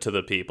relevant to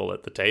the people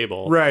at the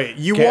table. Right.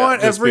 You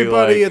want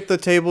everybody at the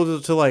table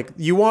to like,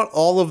 you want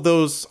all of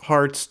those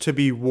hearts to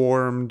be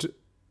warmed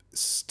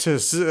to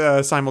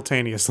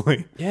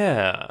simultaneously.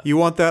 Yeah. You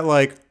want that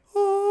like,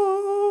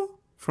 oh,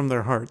 from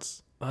their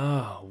hearts.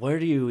 Oh, where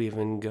do you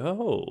even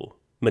go?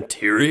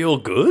 Material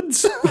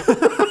goods?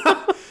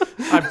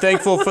 I'm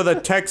thankful for the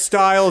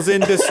textiles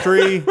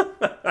industry.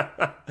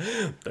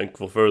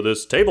 Thankful for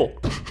this table.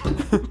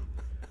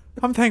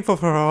 I'm thankful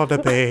for all the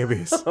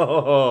babies.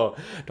 Oh,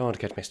 don't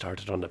get me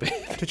started on the baby.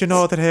 Did you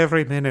know that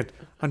every minute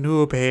a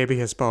new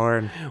baby is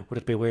born? Would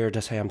it be weird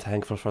to say I'm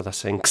thankful for the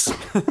sinks?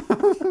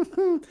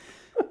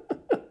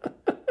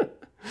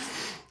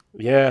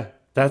 Yeah,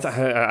 that's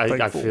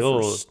I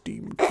feel for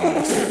steamed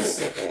glasses.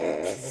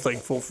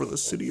 Thankful for the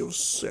city of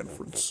San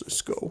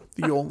Francisco,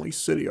 the only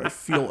city I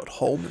feel at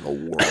home in the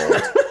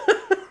world,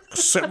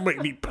 except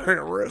maybe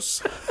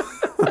Paris.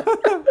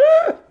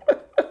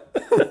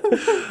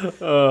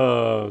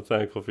 Oh,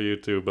 thankful for you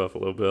too,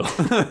 Buffalo Bill.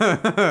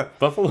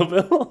 Buffalo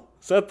Bill?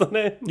 Is that the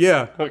name?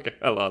 Yeah. Okay,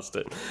 I lost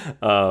it.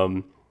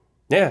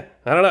 Yeah,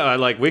 I don't know.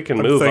 We can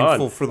move on. I'm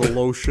thankful for the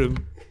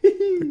lotion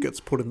that gets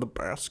put in the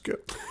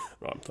basket.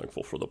 I'm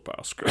thankful for the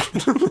basket.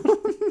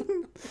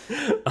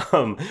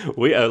 I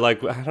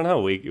don't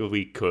know.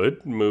 We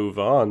could move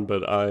on,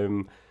 but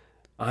I'm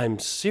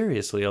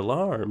seriously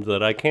alarmed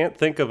that I can't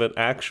think of an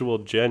actual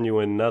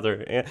genuine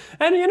other.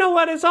 And you know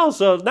what? It's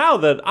also now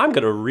that I'm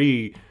gonna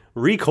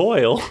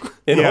recoil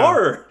in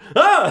horror.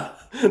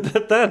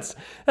 That's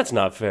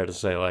not fair to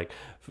say. Like,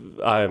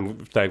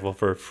 I'm thankful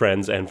for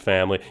friends and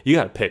family. You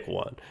gotta pick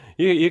one.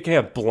 You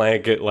can't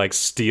blanket like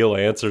steal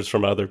answers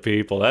from other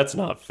people. That's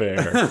not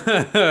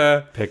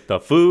fair. Pick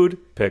the food,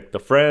 pick the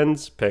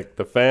friends, pick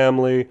the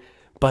family.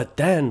 But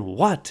then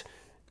what?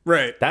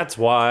 Right. That's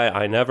why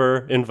I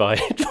never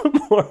invite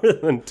more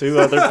than 2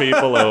 other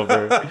people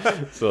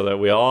over, so that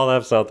we all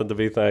have something to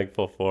be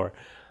thankful for.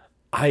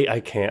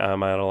 I can't.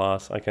 I'm at a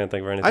loss. I can't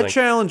think of anything. I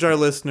challenge our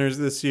listeners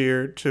this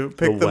year to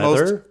pick the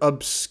most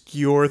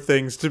obscure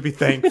things to be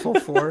thankful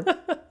for.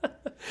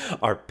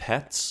 Our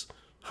pets.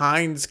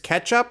 Heinz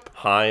ketchup.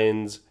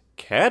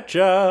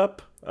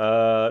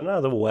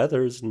 No, the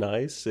weather's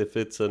nice. If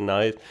it's a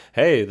nice,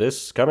 hey,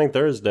 this coming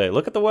Thursday,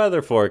 look at the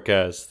weather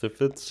forecast.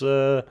 If it's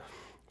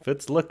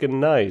looking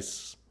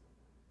nice,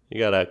 you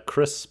got a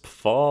crisp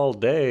fall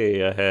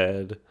day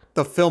ahead.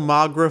 The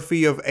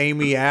filmography of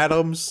Amy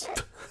Adams.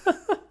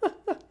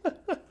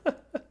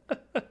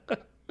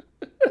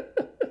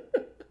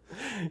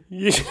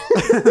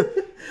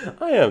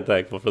 I am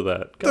thankful for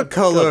that. The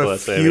color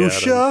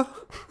fuchsia.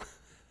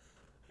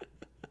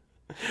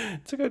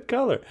 It's a good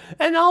color.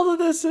 And all of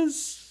this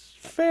is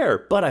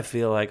fair. But I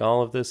feel like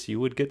all of this you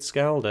would get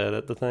scowled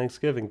at the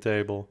Thanksgiving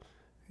table.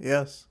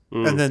 Yes.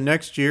 And then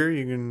next year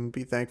you can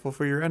be thankful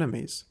for your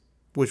enemies,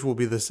 which will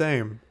be the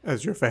same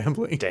as your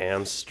family.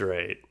 Damn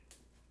straight.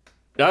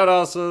 I would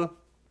also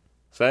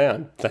say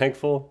I'm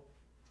thankful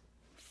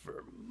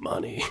for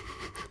money.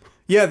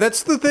 Yeah,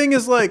 that's the thing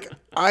is like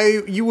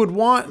you would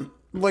want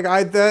like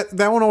that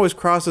one always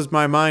crosses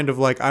my mind of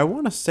like I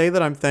want to say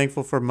that I'm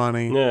thankful for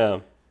money. Yeah.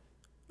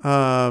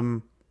 I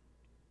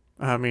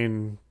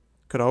mean,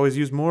 could always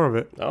use more of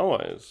it.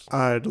 Always.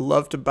 I'd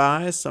love to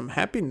buy some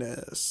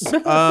happiness.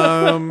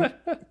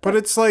 But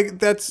it's like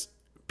that's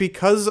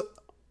because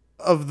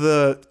of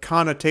the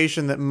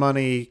connotation that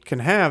money can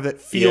have that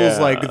feels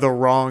like the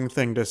wrong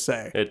thing to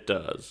say. It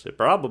does. It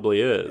probably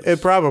is. It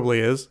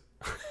probably is.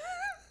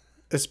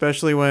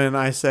 Especially when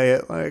I say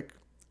it like,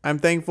 I'm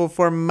thankful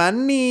for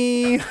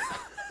money.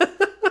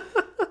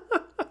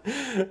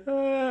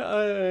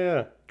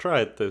 Yeah.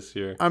 Try it this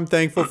year. I'm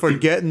thankful for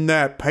getting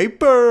that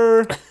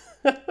paper.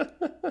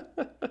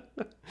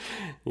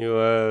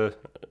 You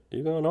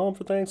going home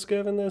for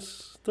Thanksgiving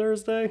this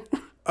Thursday?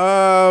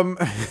 It's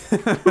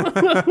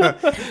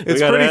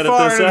pretty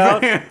far in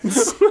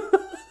advance.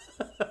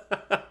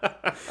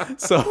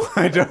 So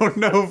I don't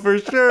know for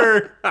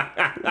sure.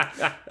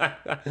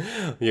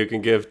 You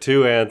can give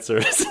 2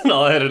 answers and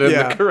I'll edit in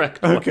the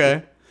correct one.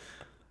 Okay.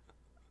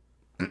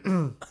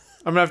 I'm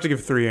gonna have to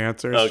give 3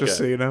 answers, just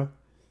so you know.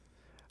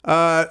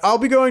 I'll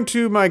be going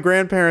to my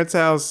grandparents'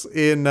 house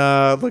in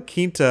La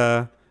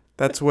Quinta.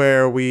 That's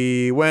where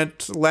we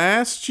went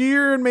last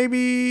year and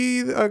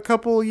maybe a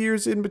couple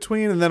years in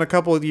between. And then a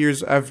couple of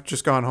years I've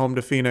just gone home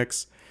to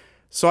Phoenix.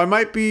 So I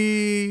might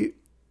be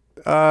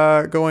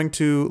going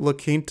to La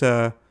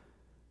Quinta.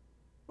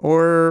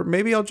 Or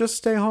maybe I'll just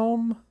stay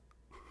home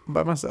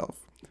by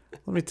myself.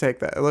 Let me take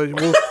that.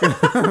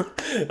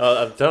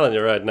 I'm telling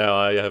you right now,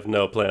 I have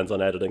no plans on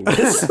editing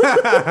this.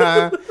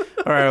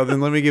 All right, well,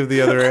 then let me give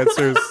the other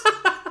answers.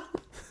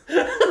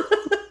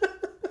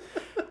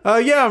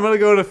 Yeah, I'm gonna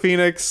go to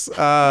Phoenix.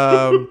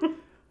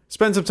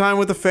 Spend some time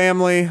with the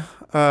family.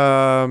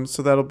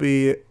 So that'll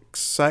be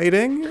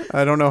exciting.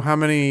 I don't know how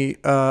many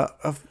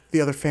of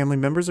the other family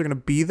members are gonna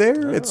be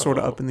there. Oh. It's sort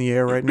of up in the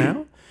air right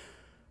now.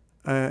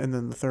 And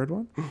then the third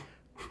one.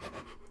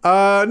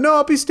 No,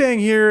 I'll be staying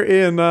here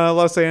in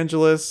Los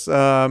Angeles.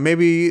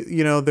 Maybe,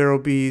 there will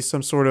be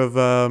some sort of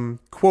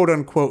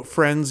quote-unquote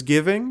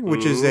Friendsgiving,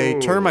 which is a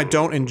term I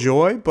don't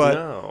enjoy, but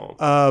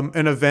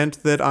an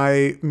event that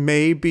I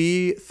may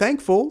be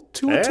thankful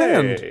to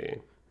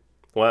attend.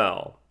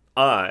 Well,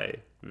 I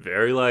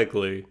very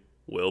likely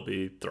will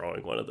be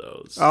throwing one of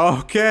those.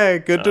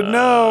 Okay, good to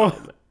know.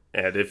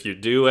 And if you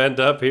do end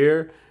up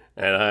here,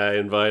 and I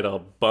invite a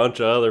bunch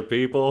of other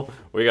people,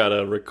 we got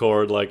to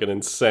record like an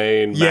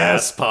insane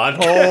mass podcast.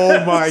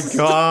 Oh my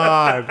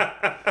God.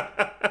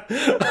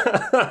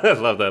 I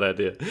love that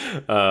idea.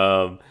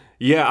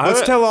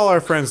 Let's tell all our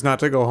friends not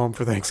to go home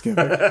for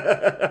Thanksgiving.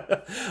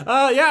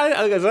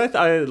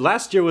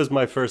 Last year was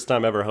my first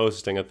time ever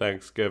hosting a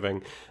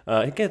Thanksgiving.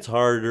 It gets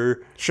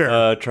harder.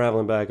 Sure.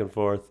 Traveling back and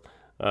forth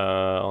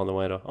all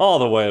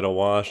the way to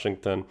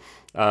Washington.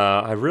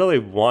 I really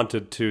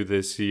wanted to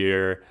this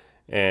year.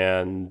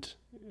 And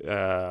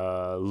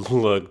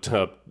looked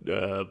up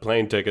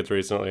plane tickets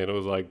recently, and it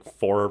was like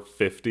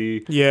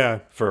 $450. Yeah,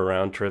 for a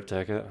round trip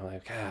ticket. I'm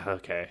like,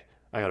 okay,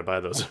 I gotta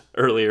buy those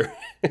earlier.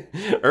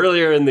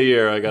 Earlier in the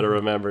year, I gotta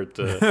remember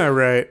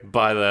to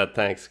buy that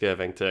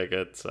Thanksgiving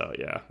ticket. So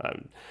yeah,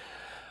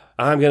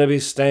 I'm gonna be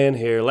staying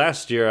here.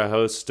 Last year, I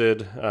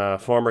hosted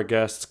former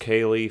guests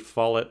Kaylee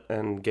Follett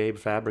and Gabe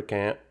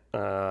Fabricant.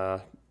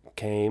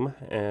 Came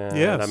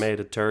and I made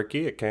a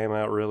turkey. It came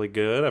out really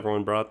good.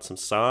 Everyone brought some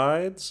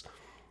sides.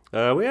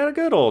 We had a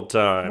good old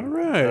time. All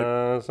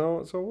right.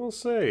 So we'll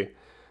see.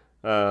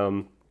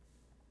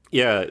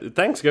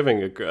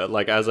 Thanksgiving,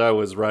 like as I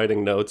was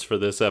writing notes for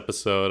this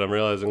episode, I'm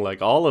realizing like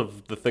all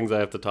of the things I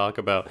have to talk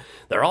about,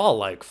 they're all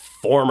like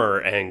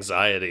former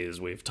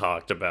anxieties we've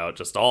talked about,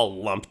 just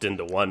all lumped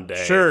into one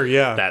day. Sure,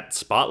 yeah. That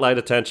spotlight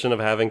attention of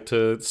having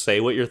to say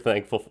what you're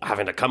thankful for,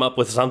 having to come up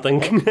with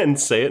something and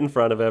say it in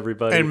front of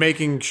everybody. And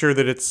making sure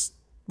that it's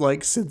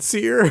like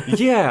sincere.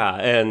 Yeah,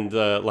 and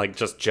like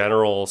just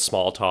general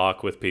small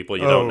talk with people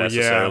you don't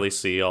necessarily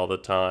see all the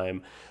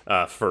time.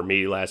 For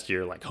me last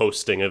year, like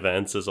hosting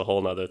events is a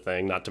whole nother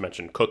thing, not to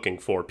mention cooking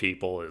for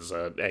people is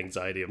an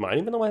anxiety of mine,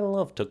 even though I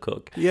love to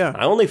cook. Yeah.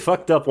 I only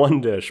fucked up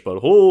one dish,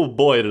 but oh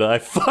boy, did I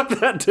fuck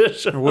that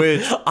dish up.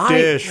 Which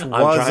dish was it?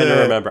 I'm trying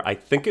to remember. I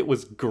think it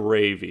was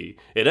gravy.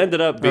 It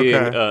ended up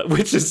being,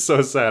 which is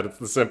so sad. It's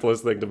the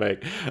simplest thing to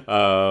make.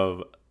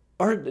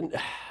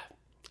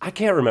 I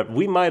can't remember.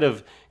 We might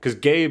have, because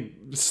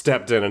Gabe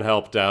stepped in and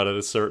helped out at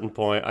a certain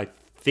point. I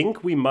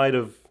think we might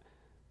have...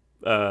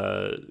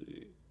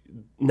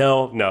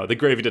 No, the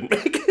gravy didn't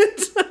make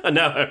it.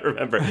 Now I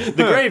remember.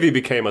 The gravy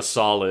became a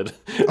solid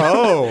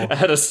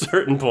at a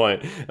certain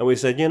point. And we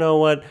said, you know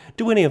what?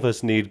 Do any of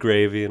us need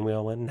gravy? And we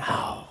all went,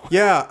 no.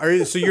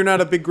 Yeah. So you're not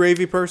a big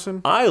gravy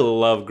person? I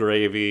love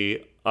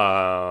gravy.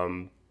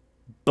 But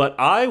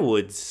I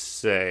would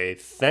say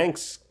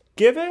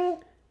Thanksgiving,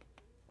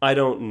 I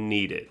don't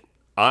need it.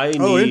 I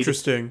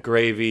need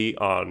gravy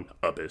on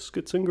a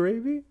biscuits and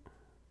gravy.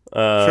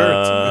 Sure.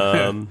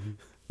 And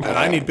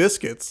I need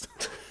biscuits.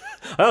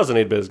 I also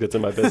need biscuits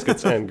in my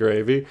biscuits and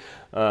gravy.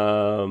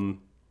 Like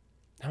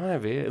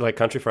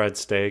country fried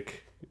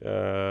steak.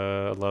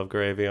 I love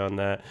gravy on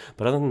that.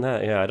 But other than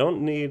that,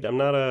 I'm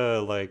not a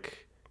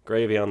like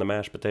gravy on the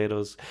mashed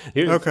potatoes.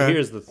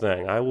 Here's the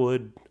thing. I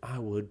would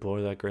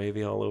pour that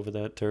gravy all over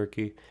that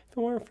turkey if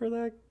it weren't for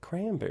that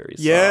cranberry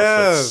sauce.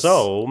 Yes. It's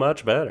so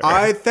much better.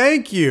 I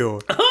thank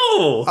you.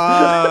 Oh!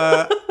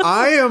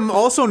 I am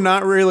also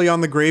not really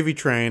on the gravy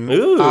train.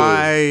 Ooh.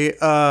 I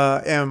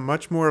am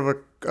much more of a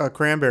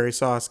cranberry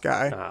sauce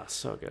guy. Ah,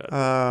 so good.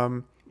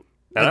 And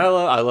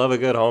I love a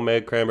good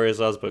homemade cranberry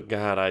sauce, but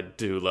God, I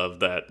do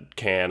love that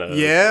can of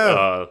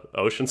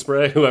Ocean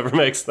Spray, whoever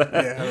makes that.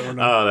 Yeah, I don't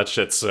know. Oh, that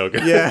shit's so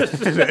good. Yeah,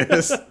 it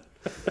is.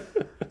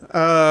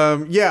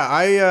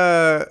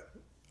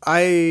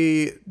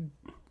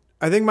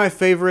 I think my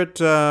favorite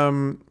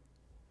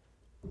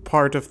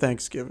part of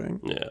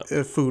Thanksgiving,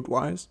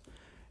 food-wise,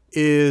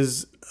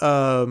 is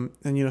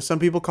and some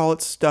people call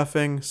it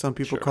stuffing, some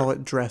people call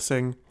it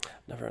dressing.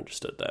 Never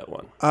understood that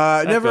one.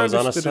 Never goes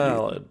understood on a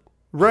salad.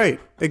 Right,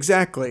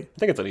 exactly. I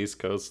think it's an East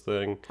Coast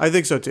thing. I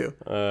think so too.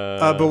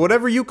 But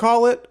whatever you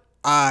call it,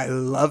 I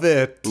love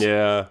it.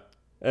 Yeah,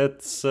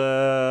 it's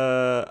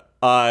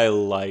I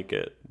like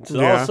it.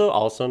 It's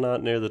also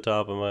not near the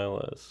top of my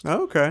list.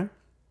 Okay.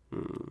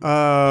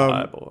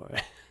 Pie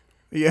boy.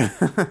 Yeah.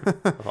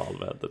 All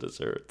about the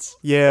desserts.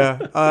 Yeah.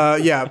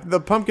 The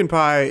pumpkin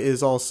pie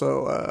is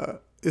also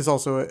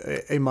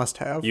a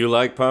must-have. You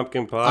like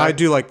pumpkin pie? I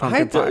do like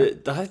pumpkin pie.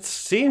 That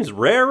seems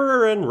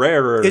rarer and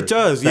rarer. It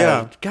does,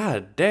 yeah.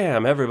 God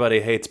damn,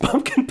 everybody hates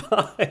pumpkin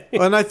pie.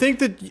 And I think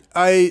that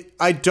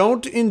I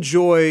don't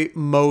enjoy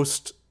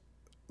most,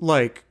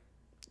 like,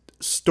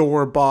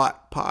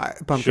 store-bought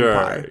pumpkin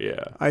pie.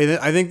 Yeah.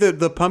 I think that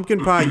the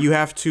pumpkin pie, you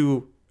have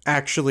to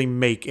actually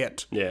make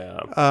it.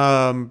 Yeah.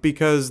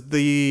 Because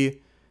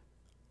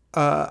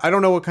I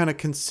don't know what kind of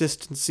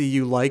consistency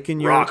you like in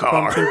your Rock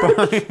pumpkin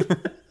pie.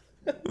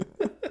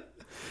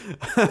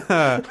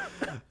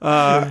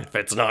 If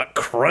it's not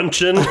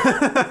crunching,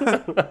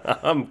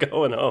 I'm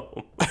going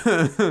home.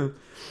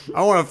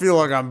 I want to feel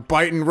like I'm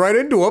biting right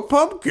into a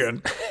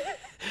pumpkin.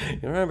 You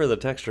remember the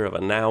texture of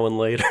a now and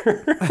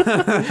later?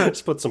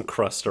 Just put some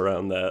crust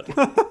around that.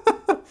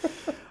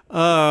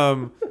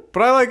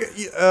 But I like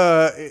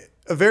a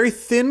very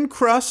thin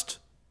crust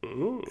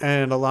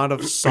and a lot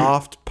of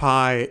soft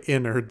pie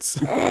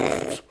innards.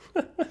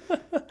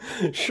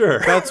 Sure.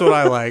 That's what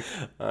I like.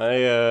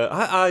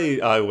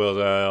 I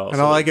will also.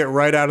 And I like it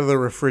right out of the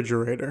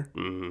refrigerator.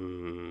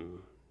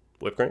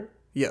 Whipped cream?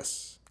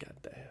 Yes. God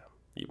damn,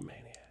 you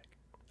maniac.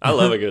 I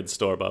love a good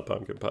store-bought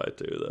pumpkin pie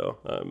too, though.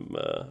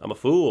 I'm a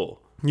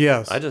fool.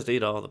 Yes. I just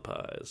eat all the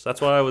pies. That's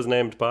why I was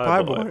named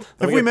Pie Boy.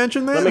 Have we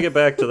mentioned that? Let me get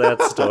back to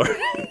that story.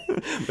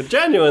 But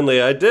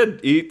genuinely, I did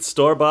eat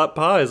store-bought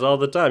pies all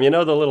the time. You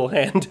know the little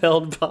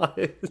handheld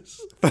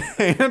pies?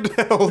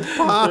 Handheld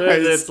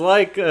pies. It's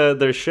like,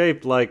 they're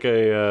shaped like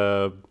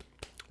a,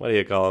 what do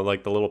you call it?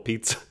 Like the little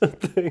pizza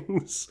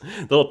things?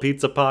 The little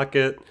pizza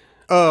pocket.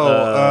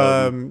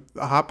 Oh,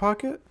 a Hot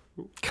Pocket?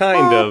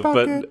 Kind of,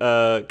 Pocket?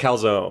 but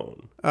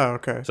calzone. Oh,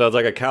 okay. So it's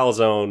like a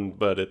calzone,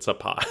 but it's a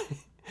pie.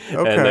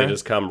 Okay. And they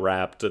just come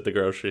wrapped at the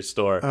grocery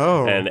store.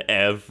 Oh. And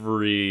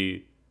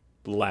every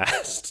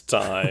last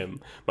time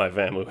my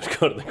family would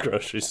go to the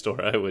grocery store,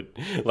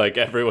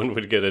 everyone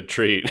would get a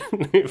treat.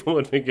 People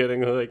would be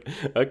getting like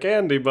a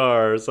candy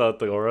bar or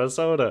something or a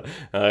soda.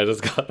 And I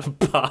just got a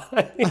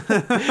pie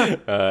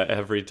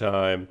every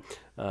time.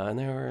 And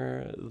they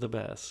were the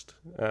best.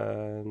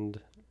 And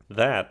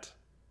that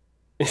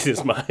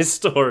is my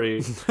story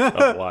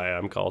of why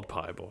I'm called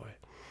Pie Boy.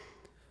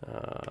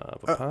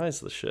 But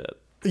pie's the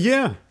shit.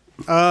 Yeah.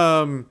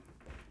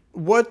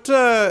 What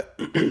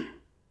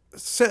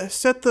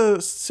set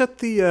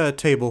the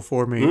table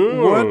for me.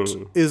 What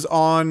is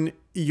on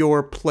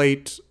your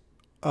plate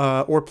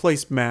or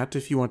placemat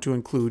if you want to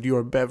include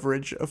your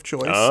beverage of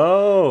choice?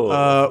 Oh,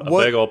 a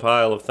big old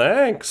pile of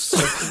thanks.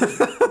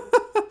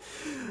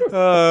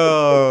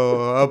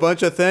 Oh, a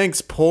bunch of thanks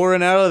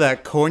pouring out of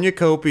that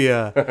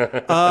cornucopia.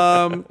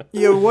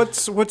 Yeah,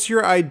 what's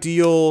your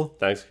ideal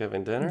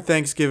Thanksgiving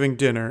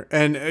dinner?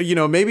 And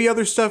maybe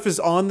other stuff is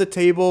on the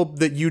table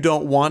that you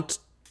don't want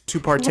to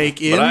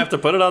partake in. But I have to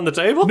put it on the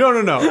table?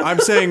 No. I'm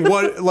saying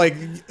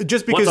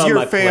just because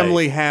your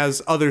family plate?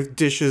 has other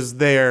dishes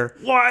there.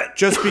 What?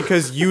 Just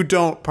because you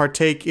don't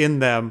partake in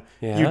them,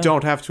 Yeah? you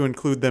don't have to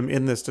include them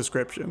in this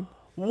description.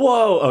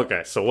 Whoa.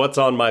 Okay, so what's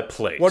on my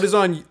plate? What is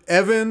on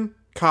Evan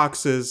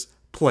Cox's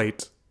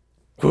plate?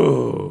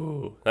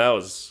 Ooh, that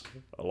was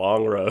a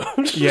long road.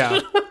 Yeah.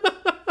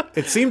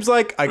 It seems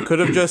like I could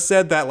have just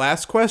said that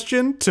last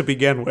question to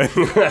begin with.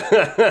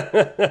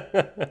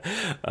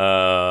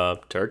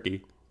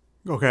 Turkey.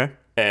 Okay.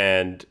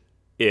 And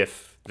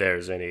if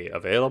there's any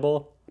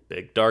available,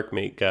 big dark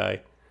meat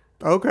guy.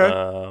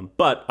 Okay.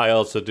 But I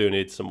also do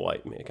need some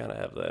white meat. I kind of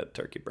have that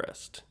turkey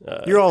breast.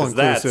 You're all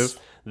inclusive.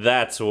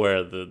 That's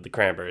where the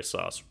cranberry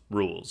sauce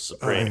rules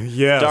supreme.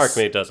 Yes. Dark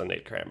meat doesn't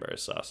need cranberry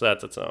sauce.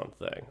 That's its own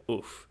thing.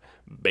 Oof.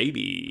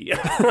 Baby.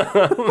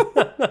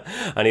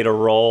 I need a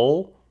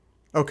roll.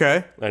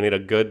 Okay. I need a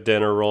good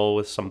dinner roll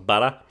with some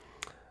butter.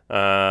 I'm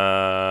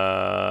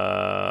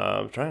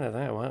trying to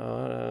think.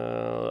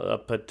 A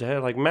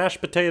potato, like mashed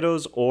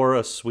potatoes or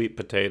a sweet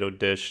potato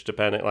dish,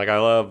 depending. Like I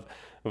love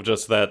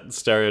just that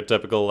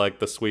stereotypical, like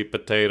the sweet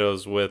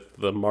potatoes with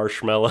the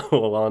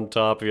marshmallow on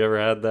top. Have you ever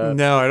had that?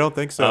 No, I don't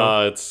think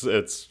so.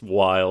 It's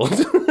wild.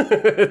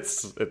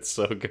 it's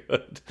so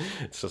good.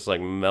 It's just like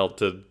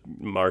melted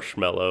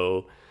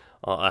marshmallow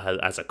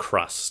as a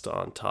crust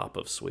on top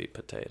of sweet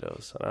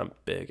potatoes, and I'm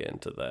big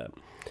into that.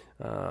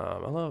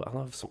 I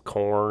love some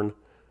corn.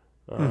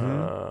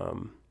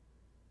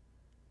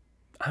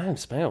 I'm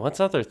spending. What's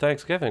other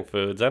Thanksgiving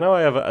foods? I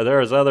know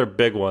there's other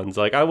big ones.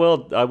 Like I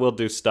will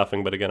do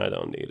stuffing, but again, I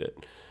don't need it.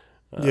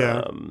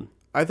 Yeah.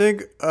 I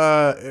think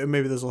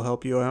maybe this will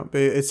help you out.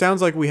 But it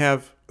sounds like we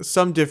have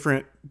some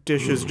different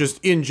dishes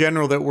just in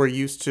general that we're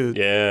used to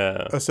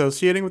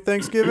associating with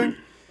Thanksgiving.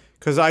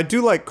 Because I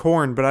do like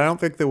corn, but I don't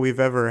think that we've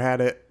ever had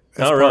it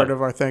as part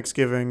of our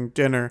Thanksgiving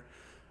dinner.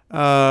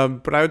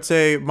 But I would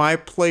say my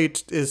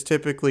plate is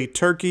typically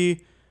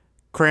turkey,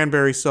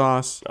 cranberry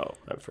sauce. Oh,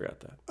 I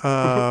forgot that.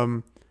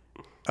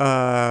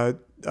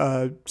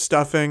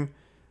 Stuffing.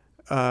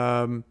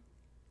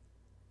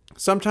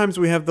 Sometimes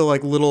we have the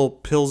little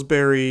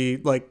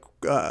Pillsbury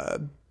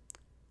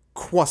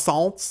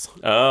croissants.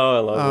 Oh, I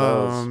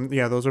love those.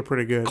 Yeah, those are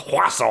pretty good.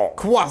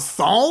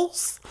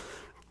 Croissants.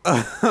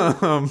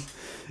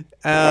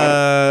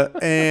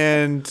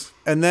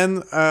 And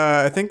then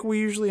I think we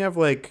usually have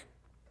like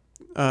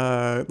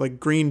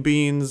green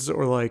beans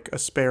or like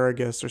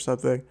asparagus or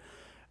something.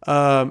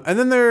 And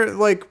then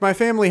my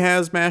family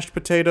has mashed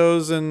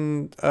potatoes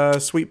and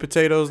sweet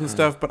potatoes and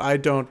stuff, but I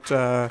don't.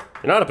 You're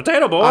not a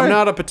potato boy? I'm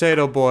not a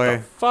potato boy.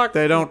 The fuck?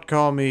 They don't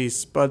call me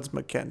Spuds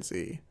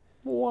McKenzie.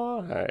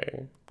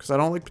 Why? Because I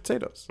don't like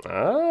potatoes.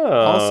 Oh.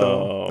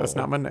 Also, that's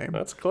not my name.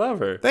 That's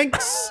clever.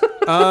 Thanks.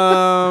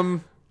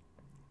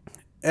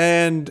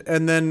 And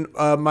then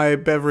my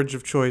beverage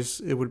of choice,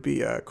 it would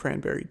be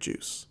cranberry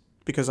juice.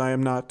 Because I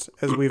am not,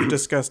 as we've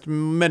discussed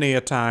many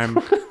a time,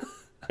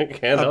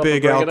 a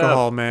big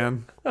alcohol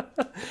man.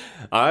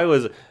 I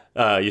was,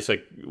 you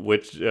said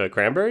which,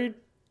 cranberry?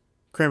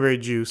 Cranberry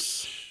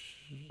juice.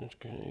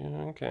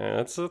 Okay,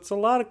 that's a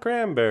lot of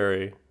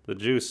cranberry. The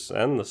juice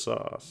and the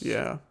sauce.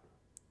 Yeah.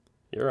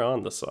 You're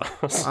on the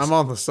sauce. I'm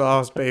on the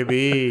sauce,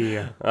 baby.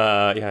 Yeah,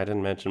 I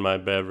didn't mention my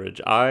beverage.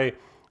 On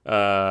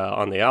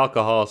the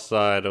alcohol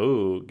side,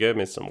 give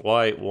me some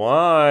white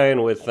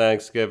wine with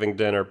Thanksgiving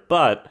dinner.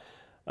 But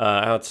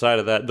outside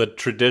of that, the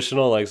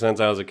traditional, like since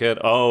I was a kid,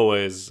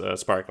 always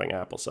sparkling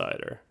apple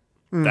cider.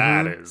 Mm-hmm.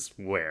 That is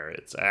where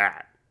it's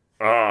at.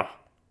 Yeah.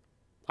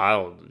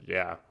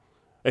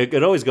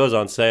 It always goes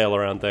on sale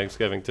around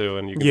Thanksgiving too,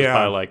 and you can just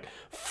buy like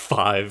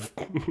 5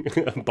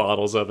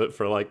 bottles of it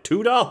for like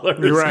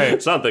 $2,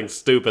 right? Something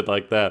stupid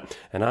like that.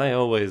 And I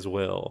always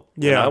will.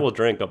 Yeah, and I will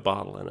drink a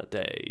bottle in a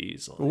day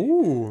easily.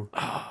 Ooh,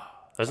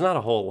 there's not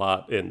a whole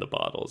lot in the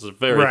bottles. It's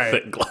very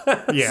thick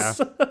glass. Yeah,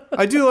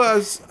 I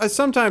do.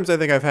 Sometimes I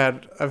think I've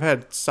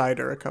had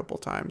cider a couple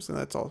times, and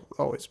that's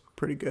always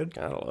pretty good.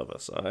 Gotta love a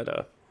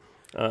cider.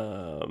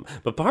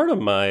 But part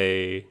of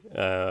my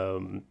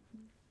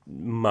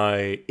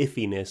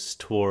iffiness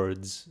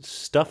towards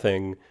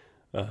stuffing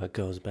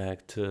goes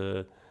back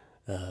to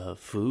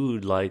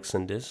food likes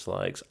and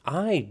dislikes.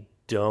 I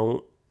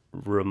don't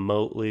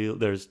remotely...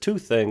 There's 2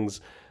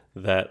 things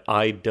that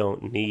I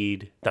don't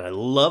need, that I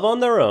love on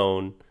their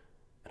own,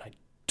 and I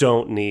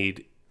don't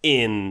need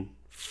in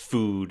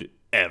food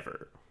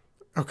ever.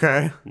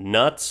 Okay.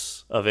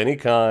 Nuts of any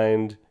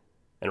kind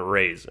and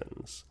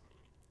raisins.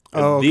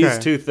 And okay. These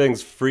 2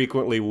 things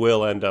frequently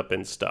will end up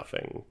in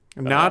stuffing.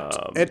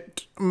 Not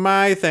at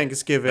my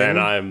Thanksgiving. And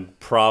I'm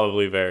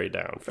probably very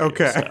down for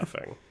your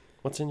stuffing.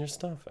 What's in your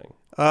stuffing?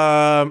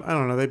 I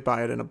don't know. They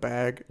buy it in a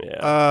bag.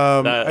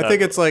 Yeah. I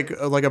think it's like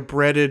a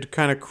breaded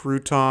kind of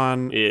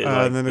crouton,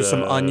 and then there's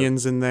some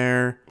onions in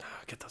there.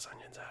 Get those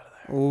onions out of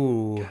there.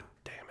 Ooh. God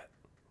damn it.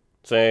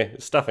 See,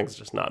 stuffing's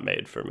just not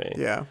made for me.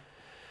 Yeah.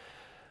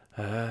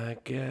 I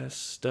guess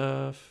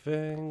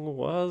stuffing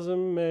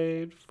wasn't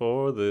made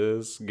for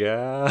this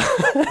guy.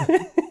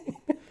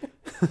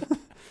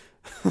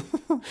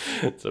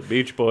 It's a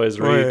Beach Boys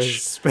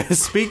reach.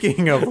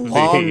 Speaking of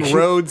long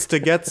roads to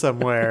get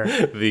somewhere.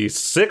 The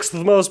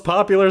 6th most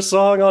popular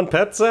song on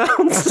Pet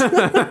Sounds.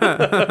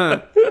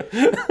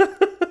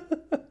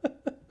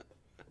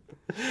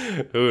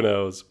 Who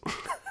knows?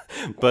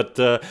 But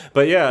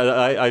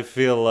yeah, I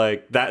feel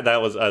like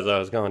that was, as I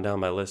was going down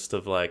my list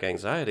of like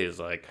anxieties,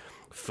 like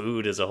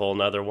food is a whole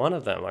nother one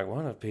of them. Like,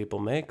 what if people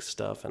make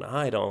stuff and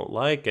I don't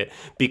like it?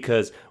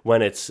 Because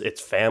when it's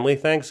family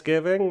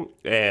Thanksgiving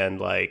and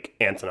like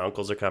aunts and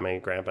uncles are coming,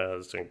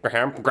 grandpas and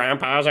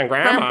grandmas,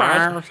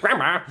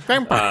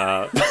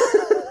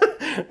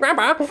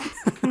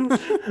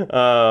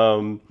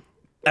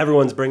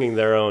 everyone's bringing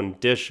their own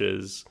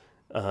dishes,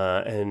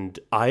 and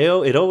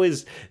it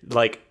always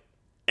like.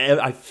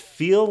 I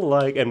feel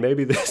like, and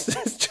maybe this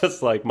is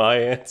just like my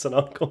aunts and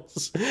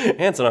uncles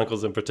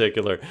in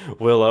particular,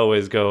 will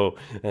always go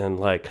and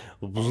like,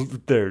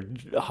 they're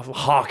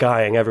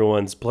hawk-eyeing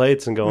everyone's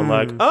plates and going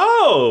like,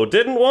 oh,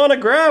 didn't want to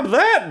grab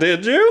that,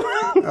 did you?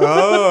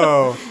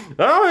 Oh,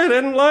 you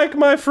didn't like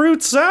my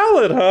fruit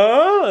salad,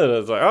 huh? And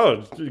it's like,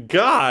 oh,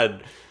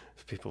 God.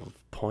 People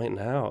pointing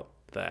out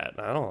that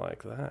I don't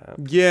like that.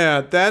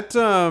 Yeah, that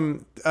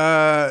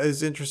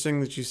is interesting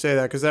that you say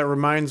that, because that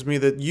reminds me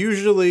that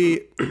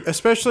usually,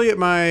 especially at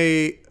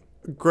my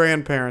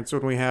grandparents,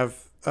 when we have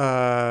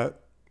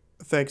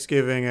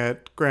Thanksgiving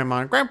at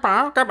grandma and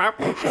grandpa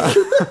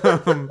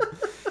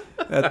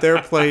at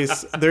their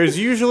place, there's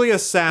usually a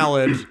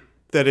salad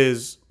that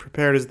is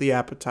prepared as the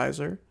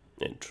appetizer.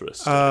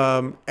 Interesting.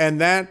 And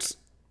that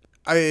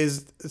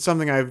is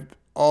something I've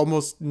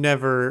almost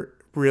never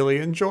really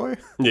enjoy.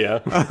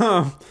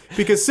 Yeah.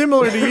 Because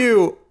similar to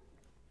you,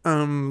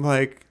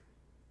 like,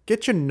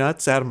 get your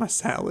nuts out of my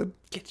salad.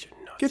 Get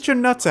your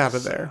nuts out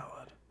of there.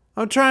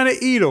 I'm trying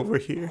to eat over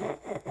here.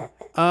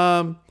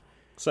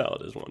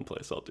 Salad is one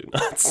place I'll do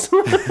nuts.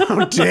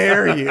 How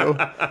dare you?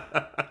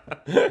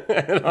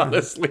 And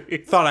honestly,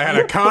 thought I had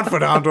a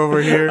confidant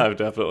over here. I've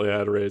definitely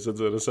had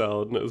raisins in a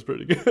salad, and it was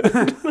pretty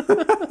good.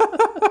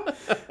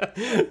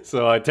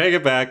 So I take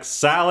it back.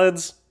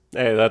 Salads.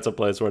 Hey, that's a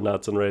place where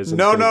nuts and raisins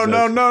No. No.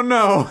 No.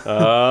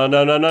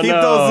 Keep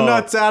those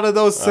nuts out of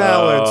those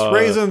salads.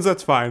 Raisins,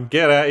 that's fine.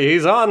 Get at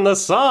he's on the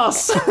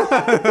sauce. He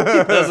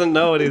doesn't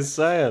know what he's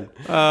saying.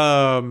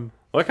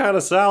 What kind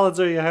of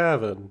salads are you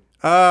having?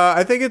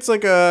 I think it's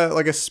like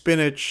a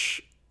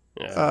spinach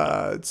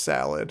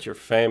salad. You're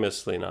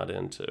famously not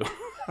into.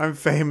 I'm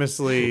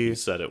famously. You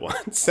said it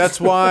once.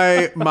 That's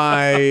why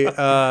my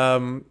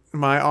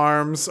my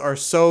arms are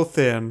so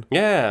thin.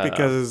 Yeah.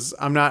 Because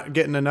I'm not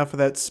getting enough of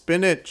that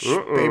spinach,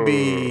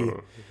 baby.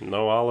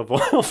 No olive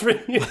oil for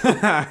you.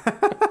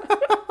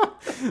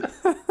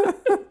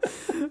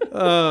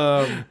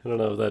 I don't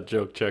know if that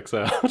joke checks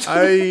out.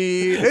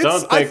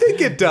 I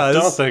think it does.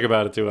 Don't think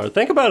about it too hard.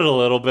 Think about it a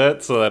little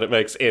bit so that it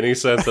makes any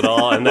sense at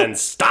all, and then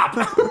stop.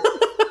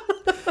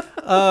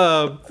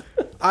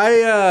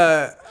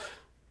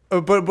 But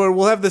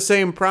we'll have the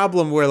same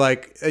problem where,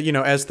 like,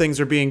 as things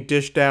are being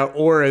dished out,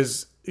 or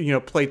as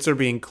plates are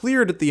being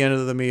cleared at the end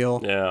of the meal.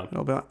 Yeah.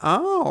 It'll be like,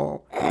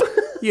 oh,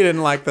 you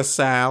didn't like the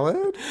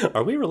salad?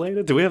 Are we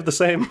related? Do we have the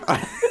same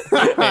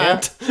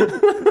aunt?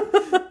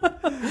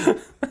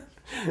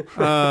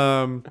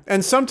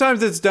 And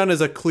sometimes it's done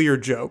as a clear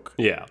joke.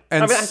 Yeah.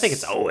 And I think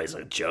it's always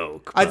a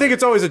joke. I think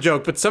it's always a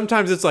joke, but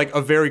sometimes it's like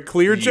a very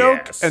clear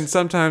joke, Yes. and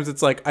sometimes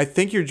it's like, I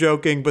think you're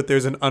joking, but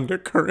there's an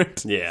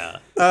undercurrent. Yeah.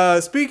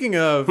 Speaking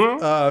of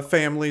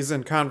families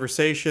and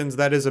conversations,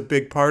 that is a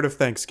big part of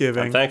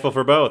Thanksgiving. I'm thankful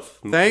for both.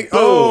 You I'm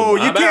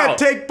can't out.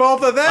 take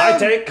both of them. I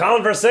take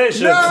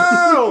conversation.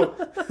 No,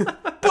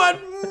 but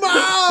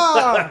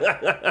Mom.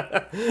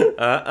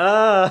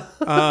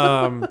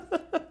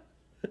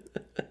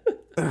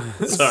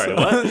 Sorry,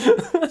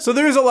 what? So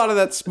there's a lot of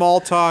that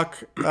small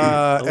talk,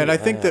 and I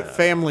think that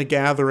family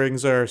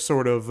gatherings are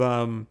sort of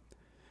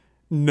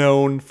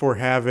known for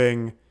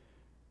having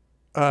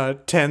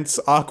tense,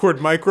 awkward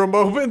micro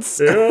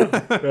moments. Yeah,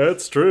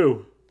 that's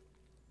true.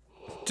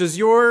 Does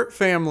your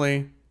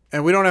family,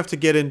 and we don't have to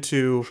get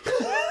into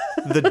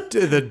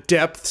the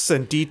depths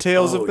and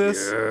details of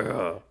this,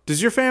 does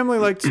your family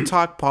like to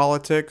talk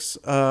politics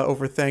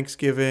over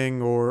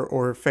Thanksgiving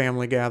or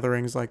family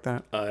gatherings like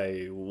that?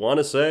 I want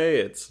to say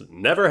it's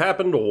never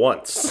happened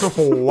once.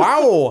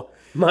 Wow.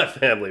 My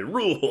family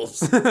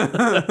rules.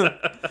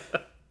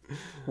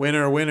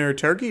 Winner, winner,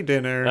 turkey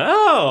dinner.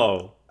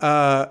 Oh.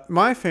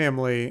 My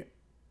family,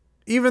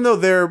 even though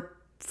they're,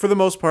 for the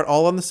most part,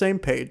 all on the same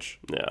page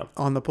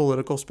on the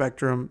political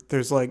spectrum,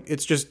 there's like,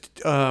 it's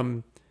just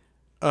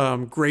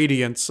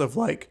gradients of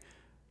like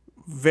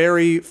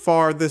very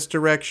far this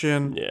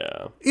direction,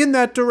 in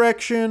that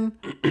direction,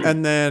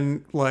 and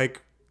then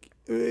like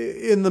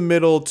in the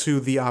middle to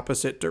the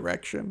opposite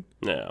direction.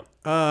 Yeah.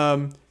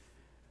 But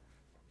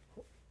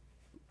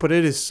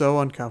it is so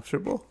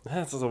uncomfortable.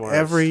 That's the worst.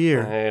 Every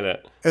year. I hate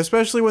it.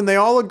 Especially when they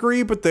all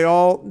agree, but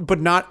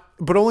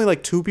only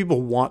like two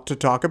people want to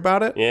talk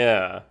about it.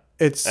 Yeah.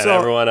 And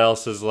everyone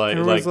else is like,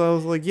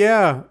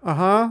 yeah,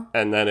 uh-huh.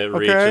 And then it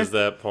reaches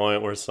that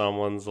point where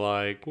someone's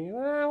like,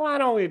 why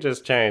don't we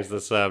just change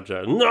the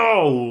subject?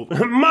 No,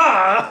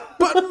 Ma!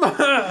 But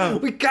Ma!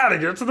 We gotta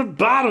get to the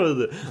bottom of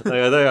it. Like,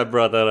 I think I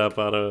brought that up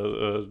on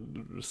a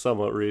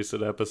somewhat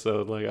recent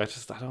episode. Like, I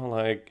don't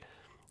like...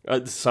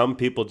 some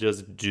people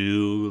just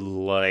do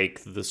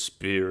like the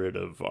spirit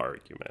of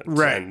argument.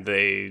 Right. And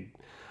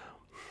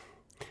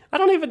I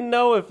don't even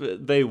know if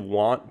they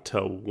want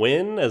to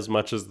win as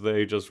much as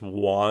they just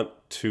want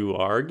to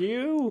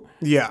argue.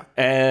 Yeah.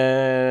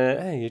 And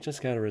hey, you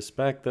just gotta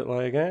respect that,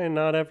 like, hey,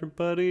 not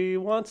everybody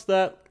wants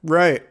that.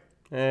 Right.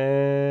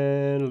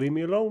 And leave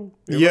me alone.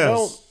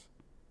 Yes.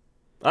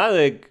 I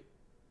think,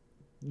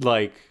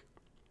 like,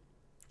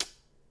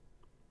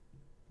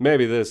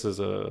 maybe this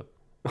is a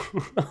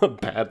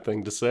bad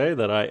thing to say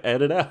that I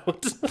edit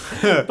out.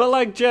 But,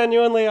 like,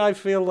 genuinely, I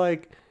feel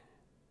like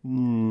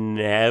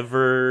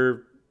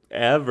never...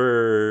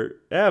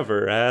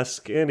 ever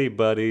ask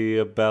anybody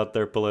about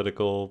their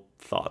political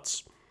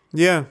thoughts.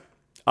 Yeah.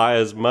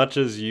 As much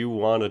as you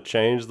want to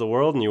change the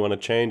world and you want to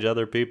change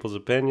other people's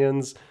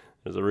opinions,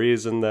 there's a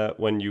reason that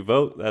when you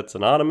vote, that's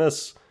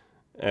anonymous,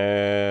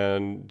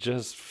 and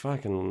just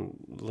fucking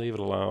leave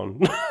it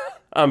alone.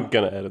 I'm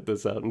going to edit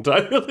this out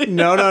entirely.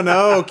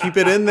 No. Keep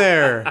it in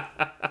there.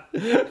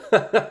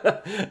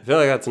 I feel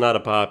like that's not a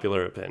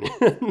popular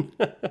opinion.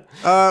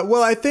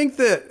 Well, I think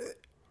that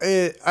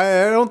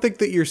I don't think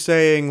that you're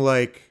saying,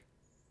 like,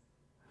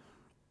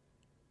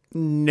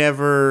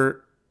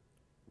 never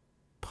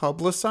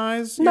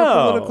publicize your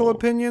political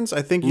opinions.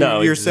 I think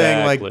you're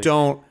saying, like,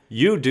 don't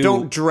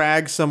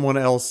drag someone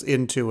else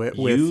into it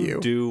with you. You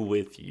do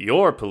with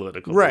your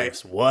political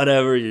beliefs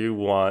whatever you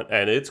want,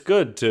 and it's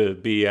good to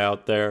be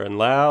out there and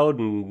loud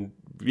and,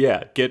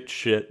 get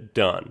shit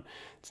done.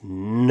 It's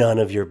none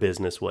of your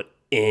business what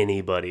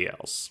anybody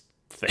else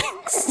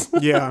thinks.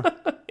 Yeah.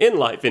 In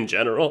life in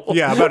general.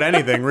 Yeah, about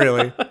anything,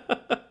 really.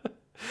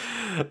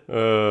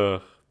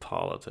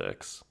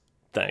 Politics.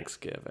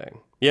 Thanksgiving.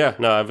 Yeah,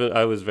 no,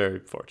 I was very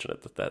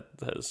fortunate that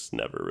has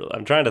never really...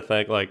 I'm trying to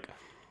think, like...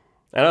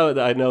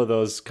 I know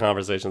those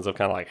conversations have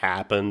kind of, like,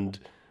 happened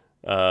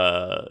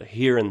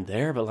here and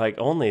there, but, like,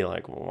 only,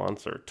 like,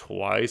 once or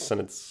twice, and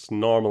it's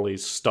normally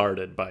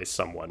started by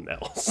someone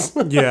else.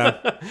 Yeah.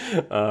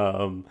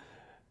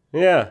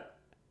 Yeah.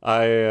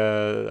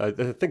 I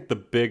think the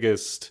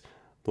biggest,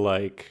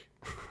 like...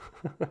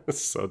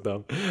 so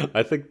dumb.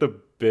 I think the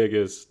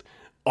biggest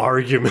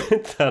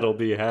argument that'll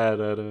be had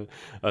at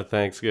a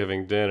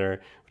Thanksgiving dinner,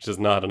 which is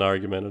not an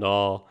argument at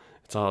all,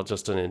 it's all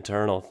just an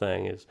internal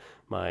thing. Is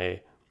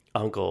my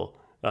uncle.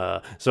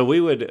 So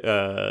we would,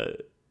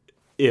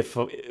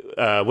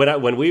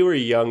 when we were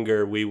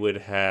younger, we would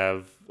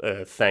have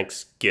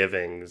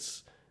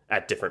Thanksgivings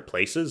at different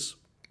places.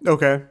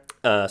 Okay.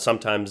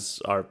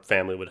 Sometimes our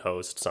family would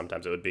host.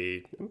 Sometimes it would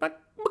be my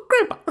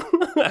grandpa.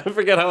 I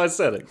forget how I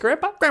said it.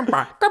 Grandpa.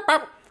 My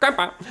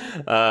grandma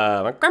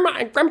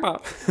and grandpa.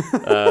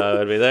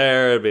 It'd be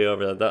there. It'd be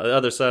over the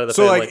other side of the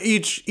family. So, like,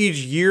 each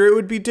year it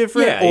would be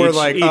different? Yeah, or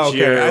each okay.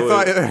 year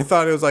I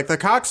thought it was like the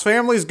Cox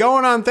family's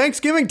going on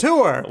Thanksgiving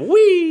tour.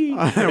 Wee!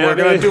 We're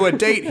going to do a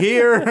date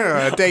here,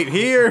 a date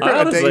here,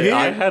 Honestly, a date here.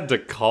 I had to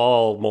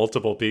call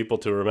multiple people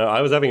to remember.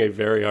 I was having a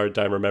very hard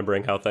time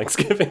remembering how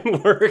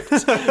Thanksgiving worked.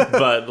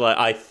 But like,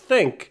 I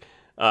think...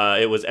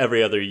 it was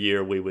every other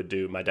year we would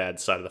do my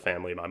dad's side of the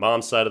family, my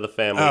mom's side of the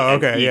family. Oh,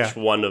 okay, and each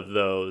one of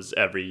those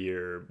every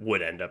year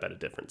would end up at a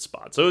different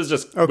spot. So it was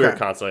just, we were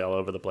constantly all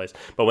over the place.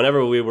 But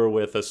whenever we were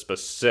with a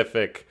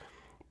specific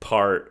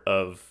part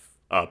of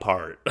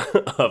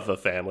a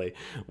family,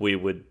 we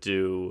would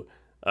do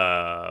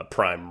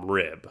prime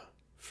rib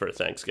for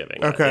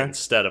Thanksgiving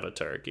instead of a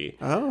turkey.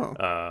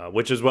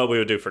 Which is what we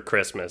would do for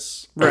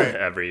Christmas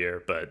every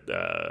year. But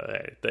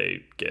hey,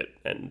 they get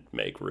and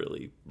make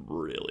really,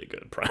 really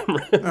good prime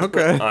rib.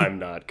 Okay. I'm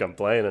not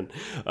complaining.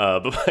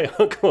 But my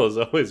uncle is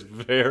always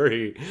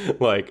very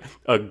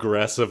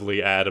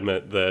aggressively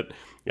adamant that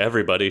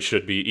everybody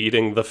should be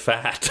eating the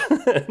fat.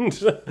 And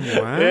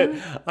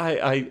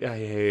I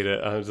hate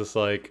it. I'm just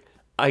like,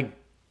 I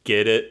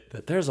get it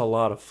that there's a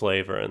lot of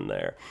flavor in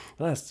there.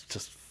 That's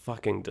just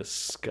fucking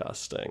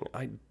disgusting.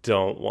 I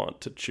don't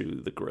want to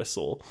chew the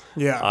gristle.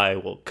 Yeah. I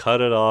will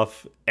cut it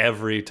off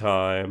every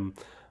time,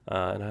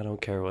 and I don't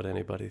care what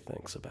anybody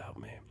thinks about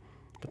me.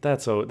 But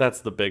that's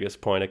the biggest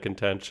point of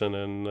contention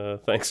in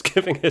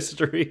Thanksgiving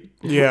history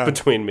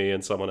between me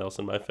and someone else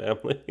in my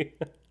family.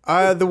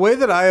 The way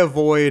that I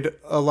avoid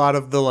a lot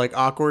of the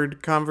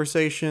awkward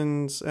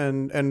conversations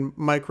and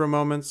micro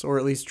moments, or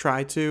at least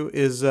try to,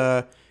 is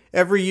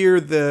every year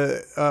in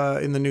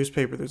the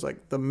newspaper there's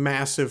the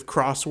massive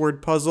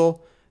crossword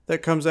puzzle that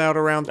comes out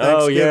around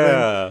Thanksgiving.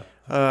 Oh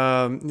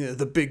yeah.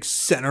 The big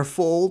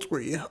centerfold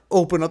where you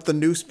open up the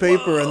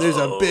newspaper and there's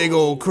a big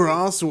old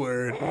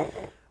crossword.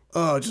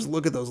 Oh, just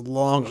look at those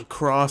long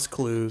cross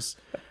clues.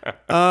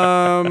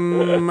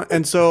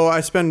 And so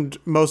I spend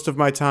most of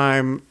my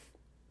time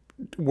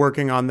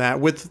working on that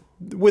with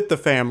the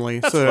family.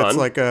 That's so fun.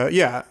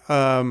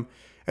 It's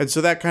and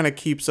so that kind of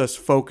keeps us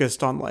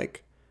focused on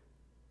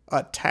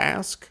a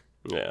task.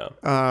 Yeah.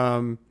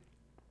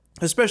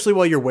 Especially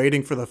while you're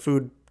waiting for the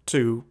food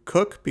to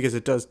cook, because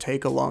it does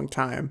take a long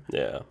time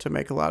to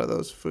make a lot of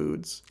those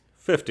foods.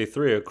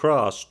 53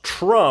 across.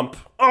 Trump.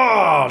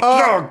 Oh,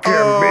 don't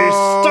get me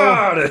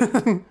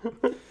started.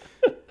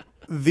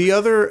 The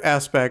other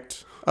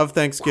aspect of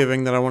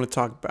Thanksgiving that I want to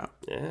talk about.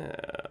 Yeah.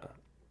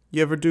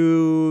 You ever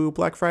do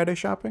Black Friday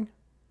shopping?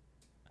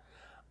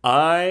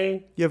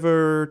 You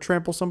ever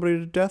trample somebody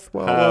to death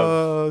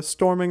while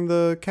storming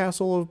the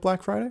castle of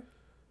Black Friday?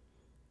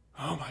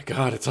 Oh my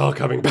God, it's all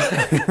coming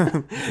back.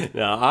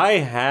 Now, I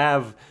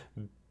have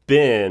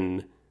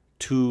been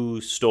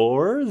to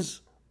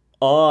stores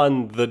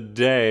on the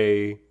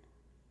day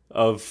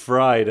of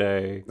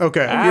Friday.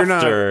 Okay,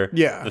 after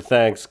the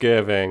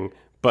Thanksgiving,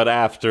 but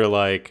after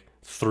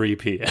 3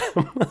 p.m.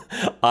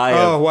 I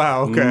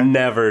have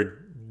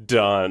never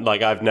done,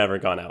 I've never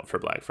gone out for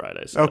Black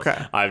Friday. So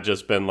I've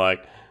just been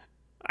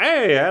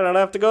hey, I don't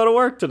have to go to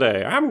work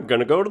today. I'm going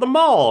to go to the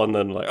mall. And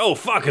then oh,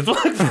 fuck, it's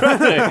Black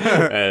Friday.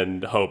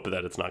 And hope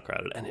that it's not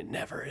crowded. And it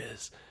never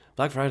is.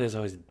 Black Friday is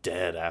always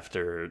dead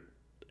after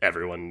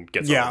everyone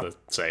gets all the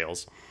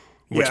sales.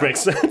 Which makes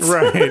sense.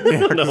 Right. I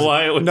don't know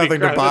why it would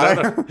nothing be to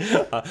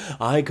buy.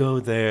 I go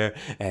there,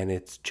 and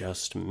it's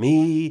just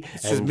me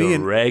and the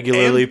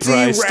regularly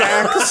priced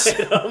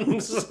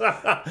items.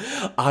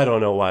 I don't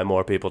know why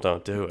more people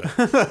don't do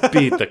it.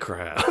 Beat the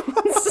crowd.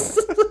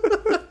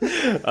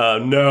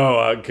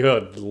 No,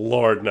 good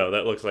Lord, no.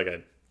 That looks like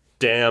a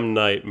damn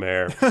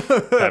nightmare.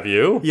 Have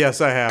you?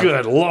 Yes, I have.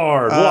 Good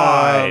Lord,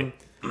 why?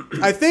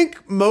 I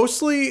think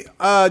mostly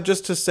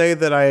just to say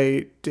that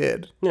I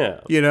did. Yeah.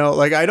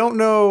 I don't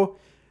know.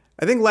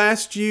 I think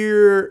last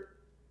year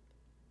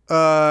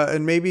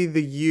and maybe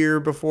the year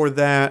before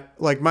that,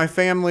 my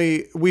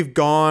family, we've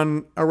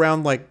gone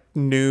around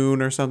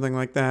noon or something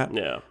like that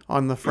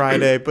on the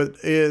Friday. But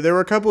there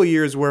were a couple of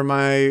years where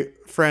my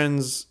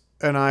friends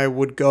and I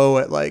would go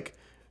at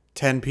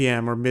 10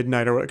 p.m. or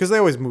midnight or whatever, because they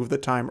always move the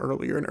time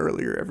earlier and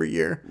earlier every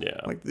year.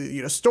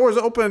 Yeah. Stores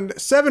open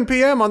 7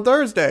 p.m. on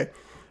Thursday.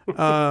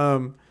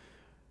 And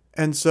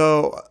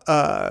so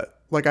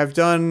I've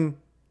done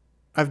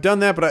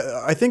that, but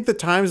I think the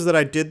times that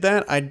I did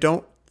that, I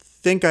don't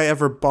think I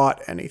ever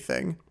bought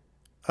anything.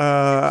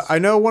 I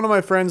know one of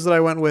my friends that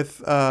I went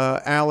with,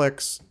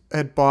 Alex,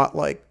 had bought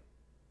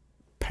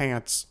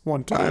pants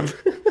one time.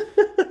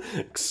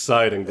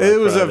 Exciting Black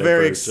Friday. It was a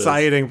very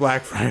exciting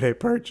Black Friday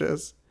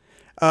purchase.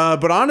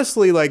 But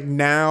honestly,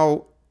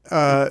 now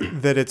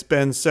that it's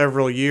been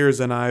several years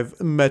and I've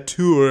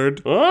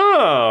matured.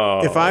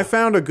 Oh. If I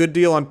found a good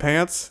deal on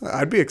pants,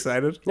 I'd be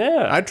excited.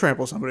 Yeah. I'd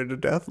trample somebody to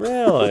death.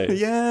 Really?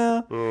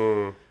 Yeah.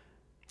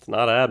 It's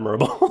not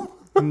admirable.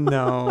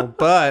 No,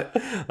 but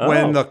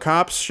when the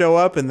cops show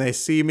up and they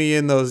see me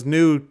in those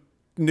new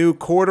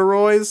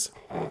corduroys,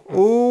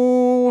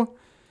 ooh,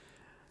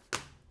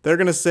 they're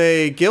going to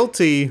say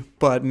guilty,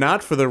 but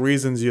not for the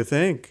reasons you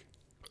think.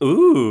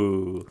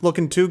 Ooh.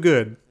 Looking too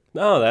good.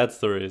 No, that's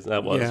the reason.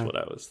 That was what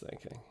I was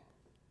thinking.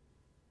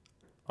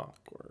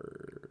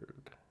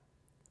 Awkward.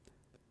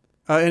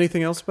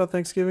 Anything else about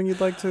Thanksgiving you'd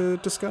like to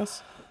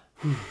discuss?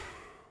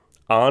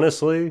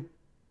 Honestly,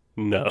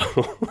 no.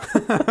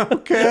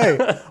 Okay.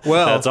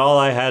 Well, that's all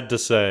I had to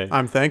say.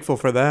 I'm thankful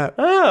for that.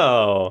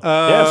 Oh.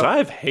 Yes,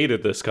 I've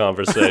hated this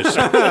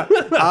conversation.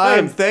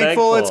 I'm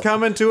thankful it's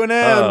coming to an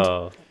end.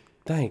 Oh,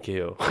 thank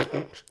you.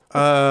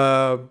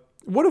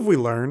 What have we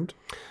learned?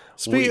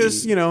 We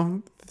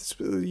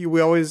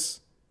always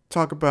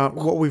talk about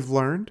what we've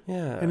learned.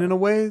 Yeah. And in a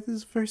way, this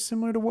is very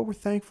similar to what we're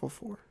thankful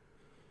for.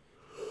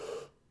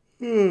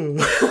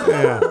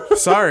 Yeah.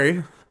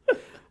 Sorry.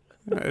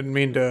 I didn't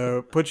mean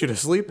to put you to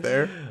sleep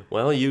there.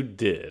 Well, you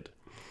did.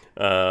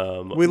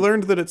 We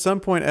learned that at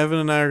some point, Evan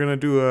and I are going to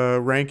do a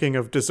ranking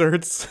of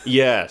desserts.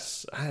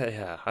 Yes.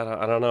 I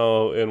don't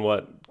know in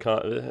what...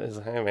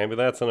 maybe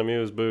that's an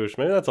amuse-bouche.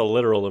 Maybe that's a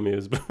literal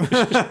amuse-bouche. Is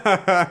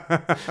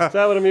that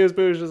what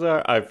amuse-bouches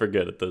are? I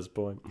forget at this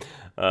point.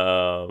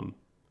 Yeah,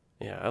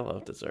 I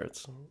love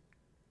desserts.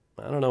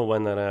 I don't know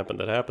when that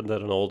happened. It happened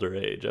at an older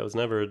age. I was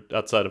never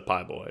outside of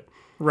Pie Boy.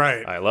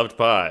 Right. I loved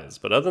pies.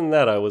 But other than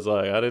that, I was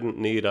like, I didn't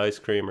need ice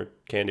cream or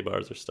candy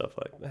bars or stuff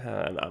like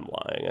that. I'm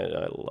lying.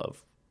 I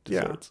love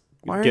desserts.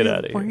 Yeah. Get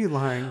out of here. Why are you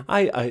lying?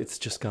 It's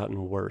just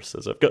gotten worse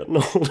as I've gotten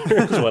older,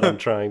 is what I'm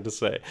trying to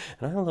say.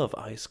 And I love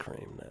ice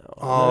cream now.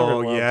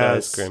 Oh, yes.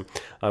 Ice cream.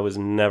 I was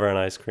never an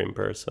ice cream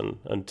person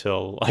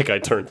until, I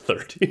turned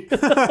 30.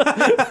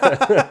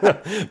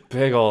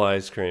 Big ol'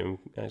 ice cream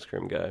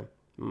guy.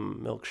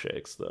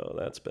 Milkshakes, though,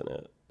 that's been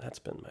it. That's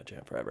been my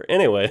jam forever.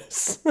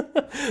 Anyways,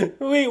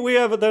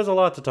 there's a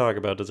lot to talk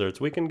about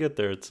desserts. We can get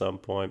there at some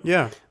point.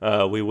 Yeah.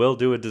 We will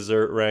do a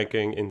dessert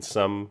ranking in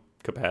some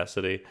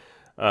capacity.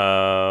 We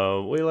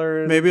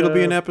learned... Maybe it'll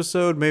be an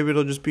episode. Maybe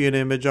it'll just be an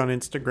image on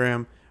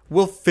Instagram.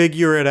 We'll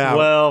figure it out.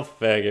 We'll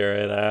figure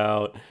it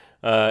out.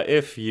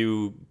 If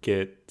you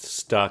get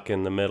stuck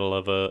in the middle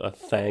of a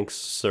thanks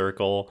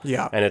circle,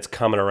 and it's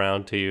coming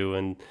around to you,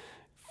 and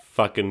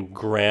fucking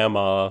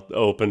grandma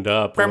opened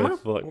up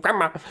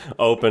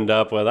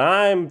with,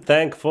 I'm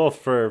thankful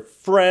for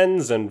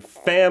friends and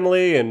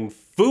family and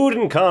food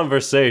and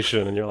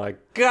conversation, and you're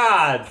like,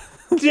 God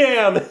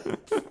damn it.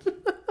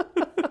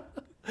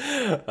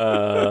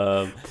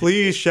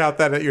 Please shout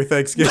that at your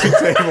Thanksgiving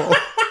table.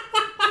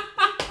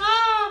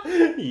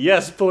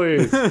 Yes,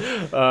 please.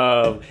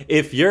 I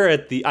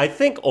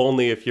think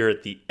only if you're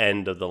at the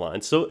end of the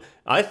line. So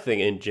I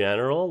think in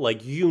general,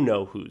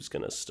 who's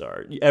going to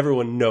start.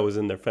 Everyone knows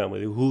in their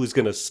family who's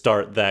going to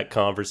start that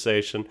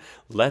conversation.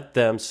 Let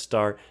them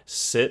start.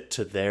 Sit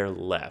to their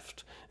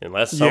left.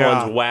 Unless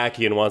someone's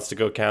wacky and wants to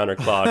go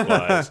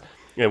counterclockwise.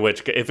 In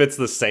which, if it's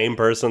the same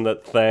person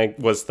that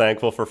was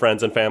thankful for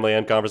friends and family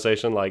and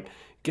conversation,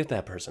 get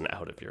that person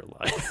out of your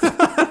life.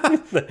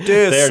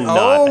 They're not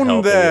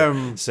helping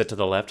them. You. Sit to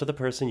the left of the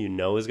person you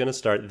know is going to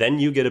start. Then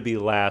you get to be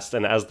last,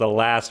 and as the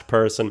last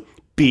person,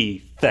 be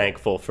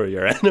thankful for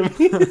your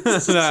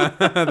enemies.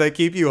 They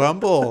keep you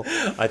humble.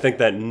 I think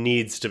that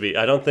needs to be.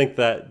 I don't think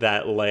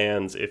that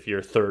lands if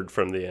you're third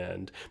from the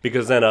end,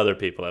 because then other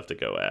people have to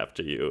go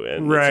after you.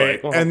 And right.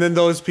 It's like, and then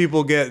those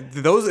people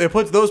it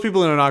puts those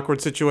people in an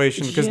awkward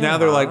situation, because now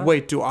they're like,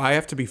 wait, do I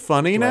have to be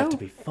funny now? I have to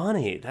be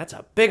funny? That's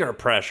a bigger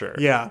pressure.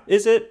 Yeah.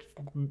 Is it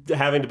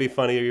having to be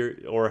funny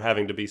or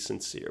having to be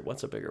sincere?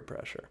 What's a bigger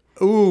pressure?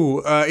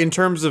 Ooh, in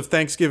terms of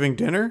Thanksgiving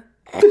dinner?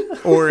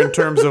 Or in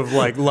terms of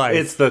life?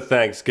 It's the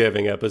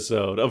Thanksgiving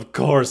episode. Of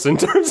course, in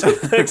terms of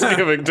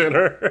Thanksgiving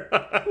dinner.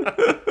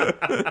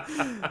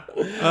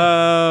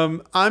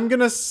 I'm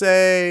going to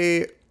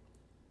say...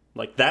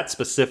 that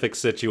specific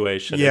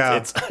situation.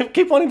 Yeah. I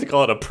keep wanting to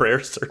call it a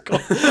prayer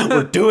circle.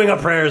 We're doing a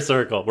prayer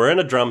circle. We're in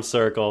a drum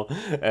circle,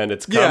 and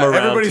it's come around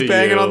everybody's to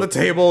banging you, on the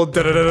table.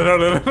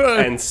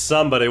 And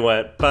somebody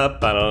went...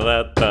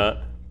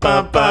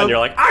 and you're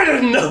like, I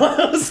didn't know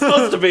I was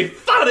supposed to be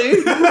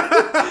funny.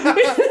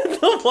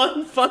 The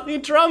one funny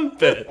drum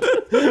bit.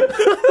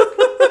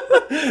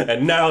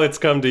 And now it's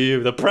come to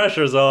you. The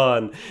pressure's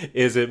on.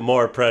 Is it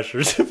more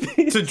pressure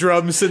to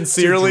drum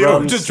sincerely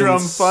or to drum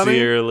funny?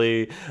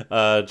 Sincerely.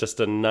 Just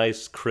a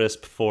nice,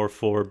 crisp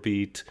 4/4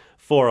 beat.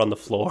 4 on the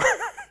floor.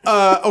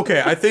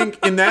 Okay, I think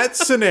in that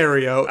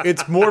scenario,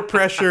 it's more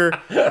pressure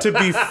to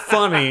be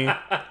funny,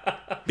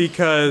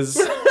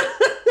 because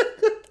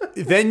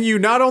then you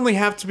not only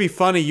have to be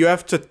funny, you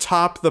have to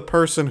top the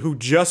person who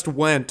just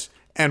went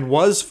and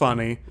was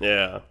funny.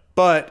 Yeah.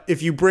 But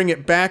if you bring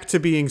it back to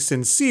being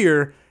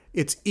sincere,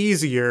 it's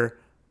easier,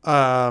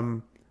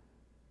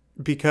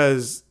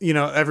 because,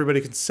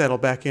 everybody can settle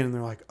back in and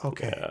they're like,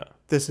 okay,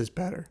 This is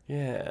better.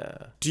 Yeah.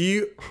 Do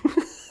you...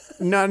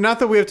 not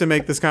that we have to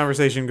make this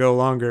conversation go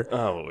longer.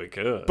 Oh, we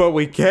could. But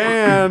we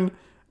can.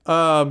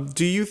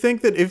 Do you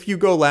think that if you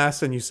go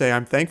last and you say,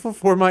 I'm thankful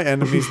for my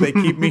enemies, they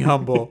keep me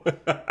humble?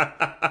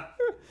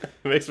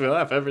 It makes me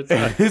laugh every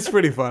time. It's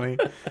pretty funny.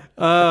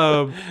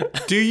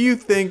 Do you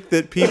think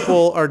that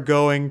people are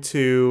going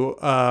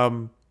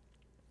to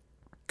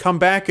come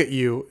back at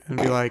you and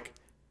be like,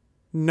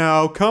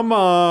 no, come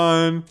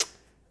on,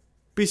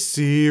 be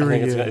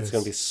serious? I think it's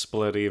going to be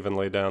split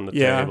evenly down the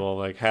table.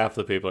 Like, half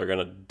the people are going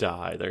to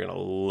die. They're going to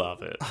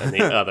love it. And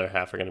the other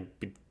half are going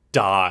to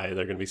die.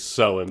 They're going to be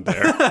so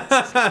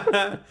embarrassed.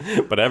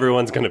 But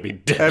everyone's going to be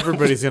dead.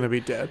 Everybody's going to be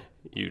dead.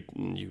 You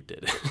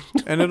did it.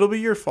 And it'll be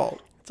your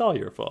fault. It's all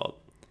your fault.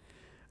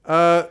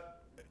 The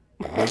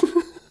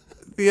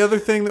other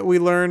thing that we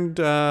learned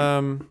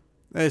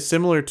is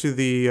similar to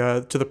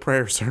the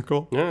prayer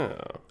circle. Yeah.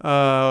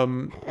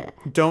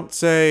 Don't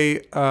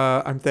say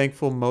I'm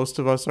thankful most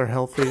of us are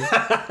healthy.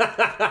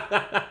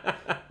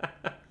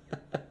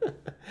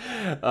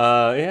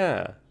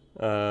 Yeah.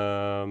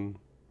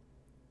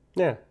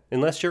 Yeah.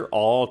 Unless you're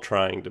all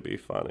trying to be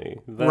funny.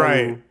 Then,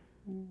 right.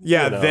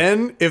 Yeah,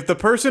 then if the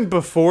person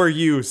before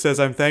you says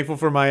I'm thankful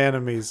for my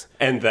enemies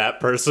and that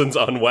person's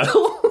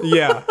unwell,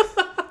 yeah,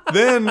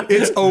 then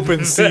it's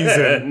open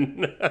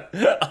season.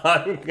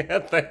 I'm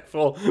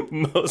thankful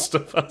most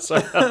of us are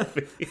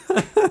healthy.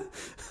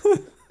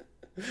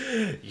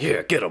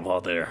 Yeah, get them all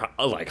there,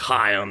 like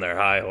high on their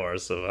high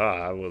horse of,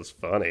 it was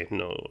funny.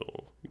 No,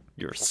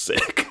 you're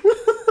sick.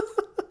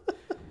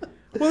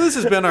 Well, this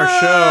has been our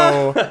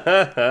show.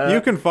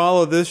 You can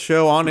follow this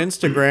show on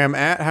Instagram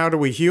at How Do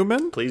We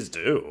Human. Please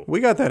do.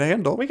 We got that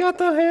handle. We got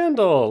the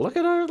handle. Look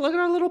at our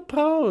little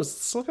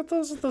posts. Look at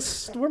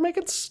those. We're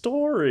making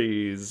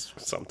stories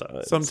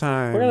sometimes.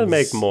 Sometimes. We're gonna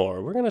make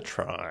more. We're gonna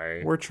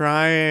try. We're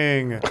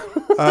trying.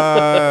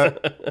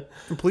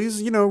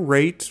 Please,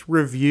 rate,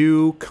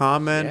 review,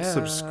 comment,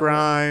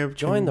 subscribe.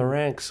 Join the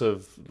ranks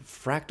of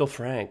Fractal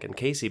Frank and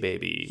Casey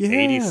Baby. Yeah.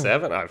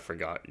 87. I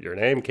forgot your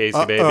name,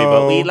 Casey Baby,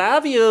 but we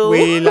love you.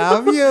 We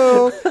love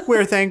you.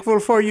 We're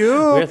thankful for you.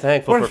 We're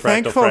thankful for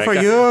Fractal Frank. For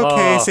you,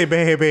 Casey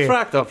Baby.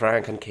 Fractal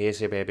Frank and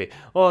Casey Baby.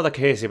 Oh, the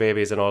Casey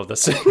Babies and all the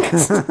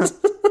things.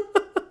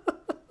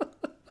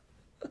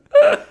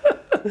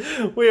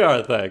 We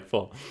are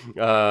thankful.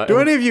 Do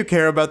any of you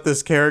care about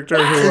this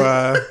character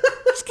who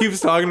just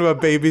keeps talking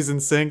about babies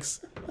and sinks?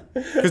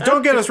 Because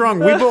don't get us wrong,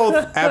 we both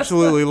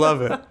absolutely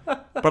love it.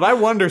 But I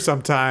wonder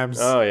sometimes.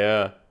 Oh,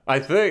 yeah. I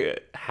think,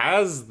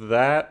 has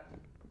that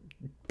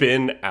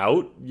been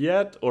out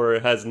yet? Or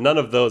has none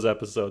of those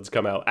episodes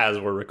come out as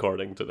we're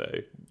recording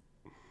today?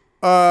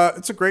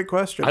 It's a great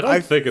question. I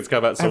don't think it's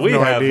come out. So we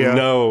have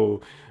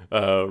no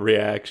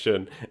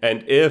reaction.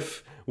 And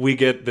if we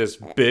get this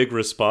big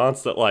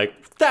response that, like,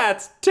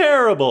 that's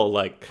terrible,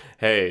 like,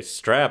 hey,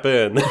 strap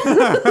in.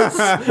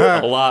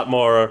 A lot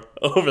more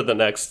over the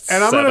next 7 episodes.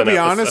 And I'm going to be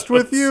episodes. honest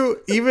with you,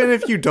 even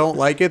if you don't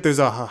like it, there's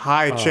a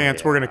high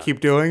chance we're going to keep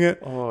doing it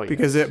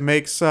because it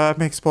makes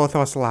both of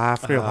us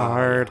laugh real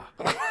hard.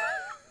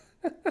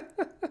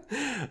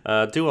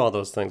 Do all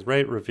those things.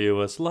 Rate, review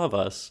us, love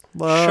us,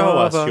 show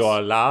us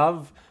your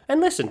love, and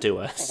listen to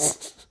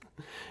us.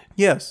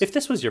 Yes. If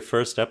this was your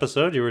first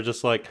episode, you were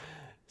just like,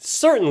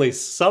 certainly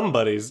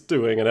somebody's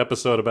doing an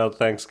episode about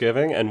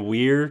Thanksgiving, and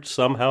we're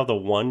somehow the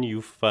one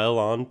you fell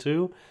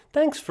onto.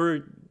 Thanks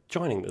for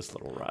joining this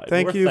little ride.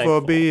 Thank you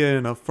for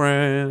being a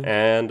friend.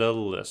 And a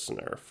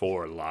listener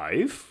for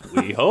life.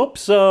 We hope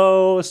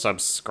so.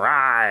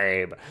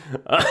 Subscribe.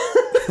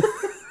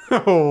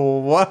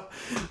 Oh, what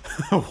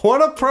a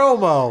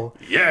promo.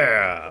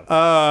 Yeah.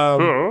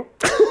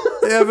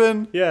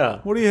 Evan.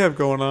 Yeah. What do you have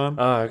going on?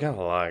 I've got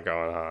a lot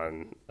going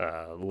on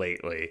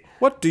lately.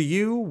 What do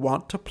you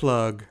want to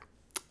plug?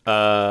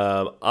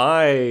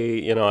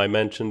 I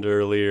mentioned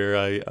earlier,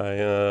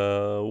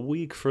 I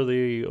weak for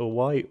the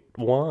white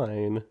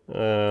wine.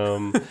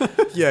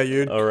 Yeah,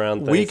 you're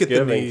around weak at the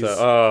Thanksgiving. knees.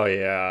 Oh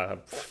yeah,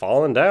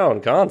 falling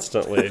down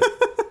constantly.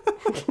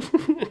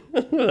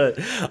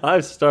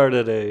 I've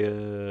started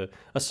a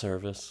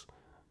service,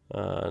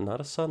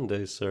 not a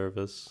Sunday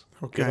service.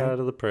 Okay. Get out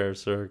of the prayer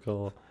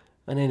circle.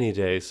 An any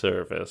day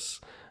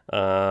service.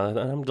 And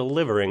I'm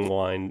delivering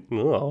wine.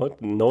 Oh,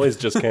 noise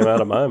just came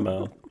out of my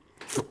mouth.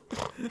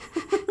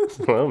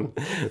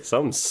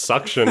 Some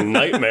suction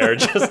nightmare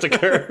just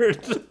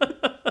occurred.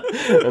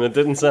 And it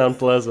didn't sound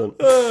pleasant.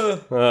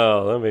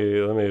 Oh, let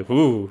me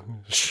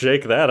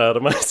shake that out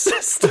of my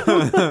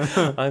system.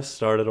 I've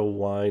started a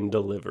wine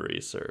delivery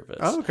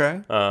service. Oh,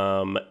 okay.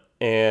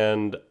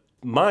 And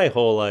my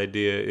whole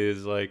idea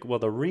is like, well,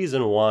 the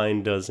reason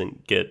wine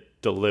doesn't get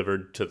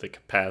delivered to the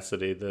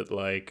capacity that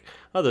like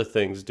other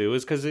things do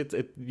is because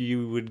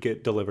you would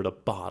get delivered a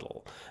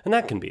bottle, and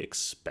that can be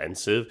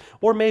expensive.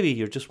 Or maybe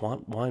you just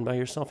want wine by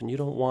yourself and you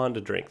don't want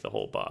to drink the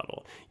whole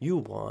bottle. You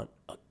want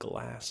a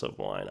glass of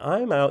wine.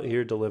 I'm out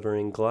here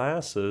delivering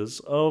glasses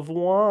of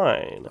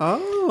wine.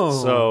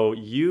 Oh.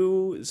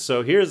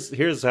 So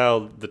here's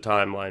how the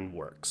timeline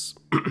works.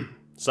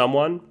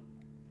 Someone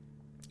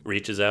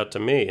reaches out to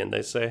me and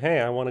they say, hey,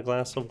 I want a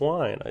glass of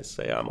wine. I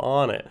say, I'm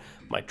on it.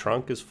 My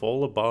trunk is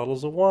full of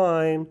bottles of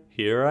wine.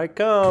 Here I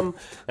come.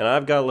 And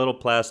I've got little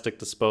plastic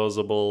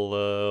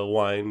disposable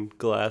wine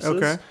glasses.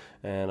 Okay.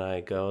 And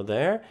I go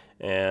there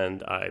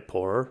and I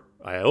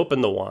open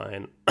the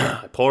wine,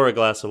 I pour a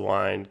glass of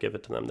wine, give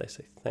it to them. They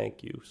say,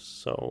 thank you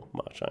so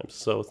much. I'm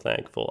so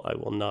thankful. I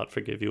will not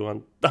forgive you.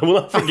 I will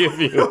not forgive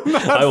you.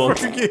 I will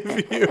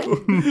forgive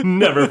you.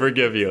 Never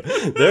forgive you.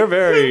 They're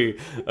very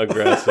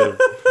aggressive.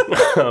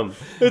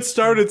 It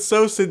started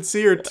so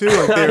sincere, too.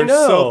 Like they were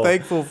so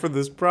thankful for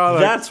this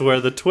product. That's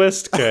where the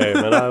twist came,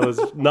 and I was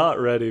not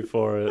ready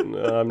for it.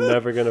 I'm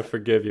never going to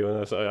forgive you. And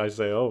I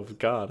say, oh,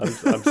 God,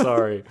 I'm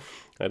sorry.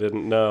 I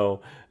didn't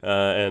know.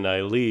 And I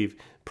leave.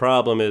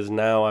 Problem is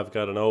now I've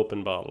got an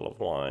open bottle of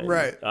wine.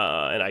 Right.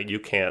 And you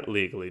can't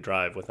legally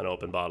drive with an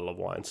open bottle of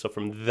wine. So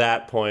from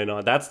that point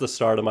on, that's the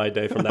start of my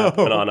day. From that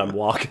point on, I'm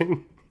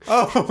walking.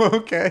 Oh,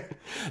 okay.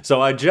 So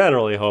I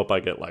generally hope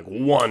I get like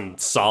one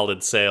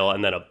solid sale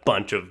and then a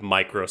bunch of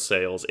micro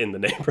sales in the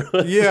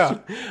neighborhood. Yeah.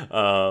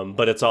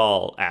 But it's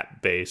all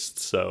app based,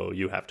 so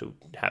you have to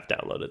have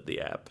downloaded the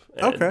app.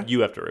 And okay. You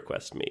have to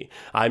request me.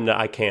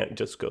 I can't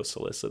just go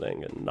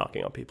soliciting and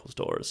knocking on people's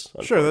doors.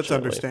 Sure, that's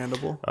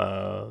understandable.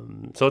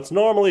 So it's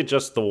normally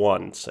just the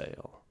one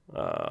sale.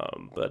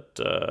 But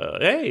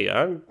hey,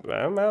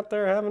 I'm out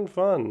there having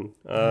fun.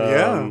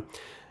 Yeah.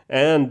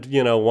 And,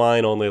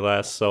 wine only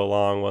lasts so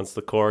long once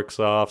the cork's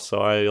off, so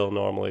I'll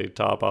normally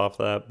top off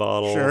that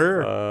bottle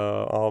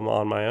all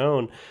on my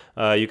own.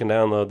 You can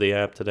download the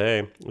app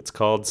today. It's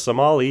called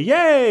Somali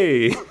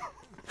Yay!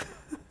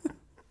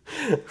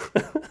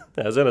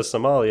 As in a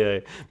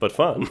sommelier, but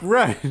fun.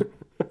 Right.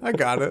 I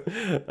got it.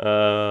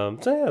 So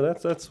yeah,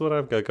 that's what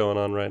I've got going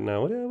on right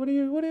now. What do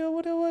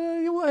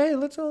you? Hey,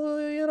 let's go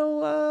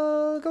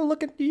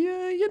look at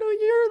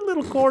your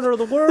little corner of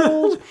the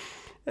world.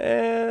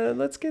 And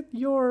let's get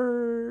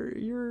your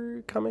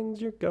comings,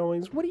 your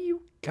goings. What do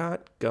you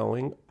got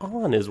going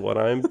on is what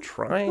I'm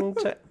trying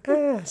to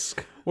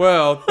ask.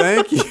 Well,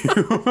 thank you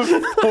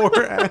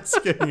for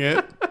asking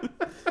it.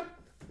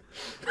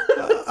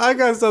 I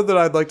got something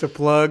I'd like to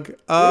plug.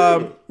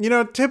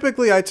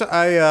 Typically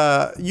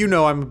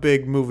I'm a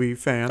big movie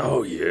fan.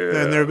 Oh yeah.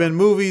 And there have been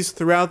movies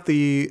throughout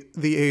the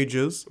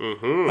ages.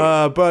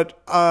 Mm-hmm.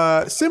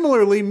 But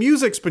similarly,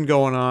 music's been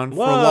going on for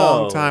a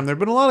long time. There've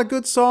been a lot of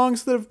good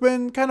songs that have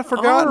been kind of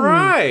forgotten. All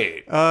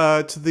right.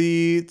 To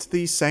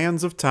the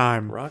sands of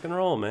time. Rock and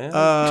roll, man.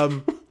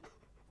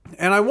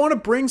 And I want to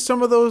bring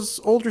some of those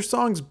older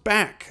songs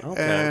back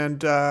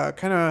and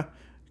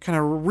kind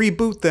of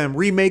reboot them,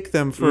 remake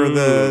them for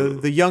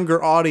the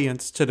younger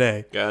audience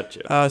today.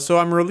 Gotcha. So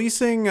I'm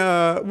releasing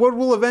what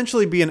will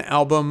eventually be an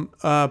album,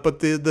 but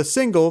the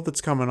single that's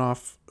coming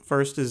off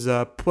first is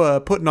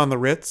Putting on the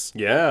Ritz.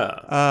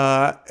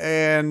 Yeah.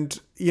 And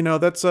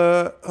that's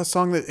a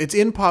song that it's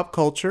in pop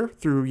culture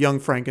through Young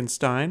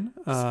Frankenstein.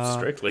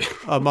 Strictly.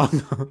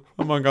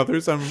 among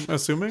others, I'm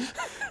assuming.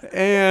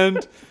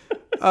 And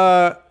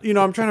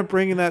I'm trying to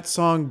bring that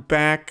song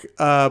back,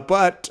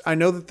 but I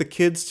know that the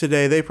kids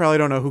today, they probably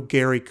don't know who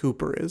Gary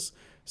Cooper is.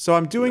 So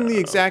I'm doing the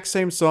exact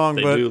same song,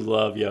 they but do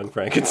love Young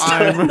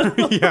Frankenstein.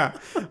 Yeah.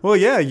 Well,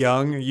 yeah,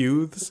 young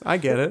youths. I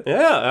get it.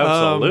 Yeah,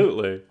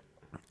 absolutely.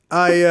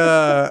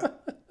 I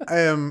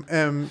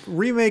am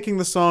remaking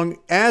the song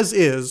as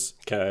is.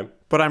 Okay.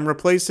 But I'm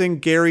replacing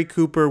Gary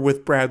Cooper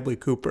with Bradley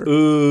Cooper.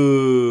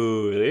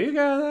 Ooh, you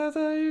got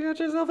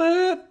yourself a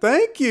hit.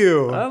 Thank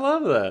you. I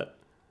love that.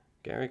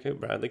 Gary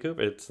Cooper, Bradley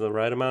Cooper. It's the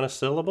right amount of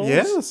syllables.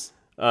 Yes.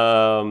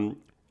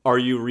 Are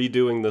you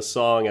redoing the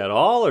song at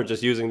all, or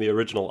just using the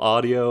original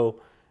audio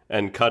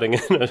and cutting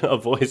in a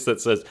voice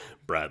that says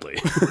Bradley?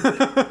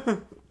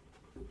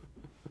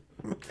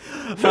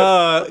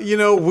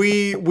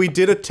 We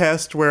did a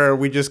test where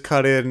we just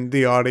cut in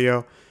the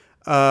audio.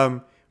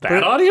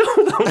 Audio?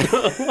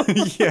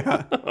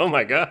 Yeah. Oh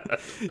my God.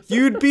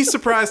 You'd be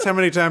surprised how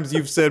many times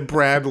you've said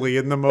Bradley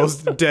in the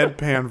most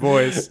deadpan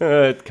voice.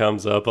 It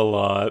comes up a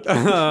lot.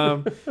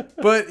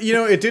 But,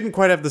 it didn't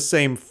quite have the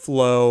same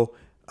flow.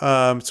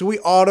 So we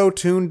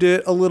auto-tuned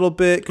it a little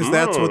bit because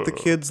that's what the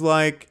kids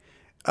like.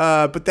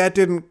 But that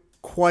didn't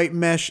quite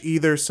mesh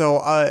either.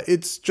 So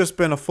it's just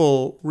been a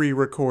full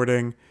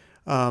re-recording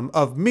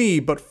of me,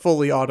 but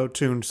fully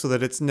auto-tuned so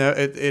that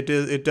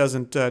it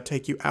doesn't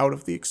take you out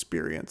of the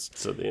experience.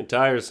 So the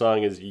entire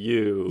song is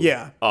you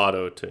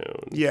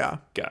auto-tuned. Yeah.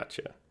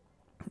 Gotcha.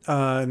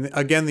 And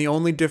again, the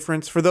only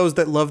difference, for those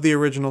that love the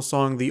original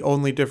song, the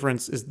only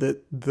difference is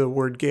that the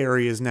word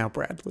Gary is now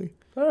Bradley.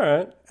 All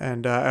right.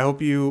 And I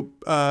hope you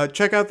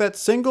check out that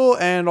single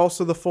and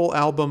also the full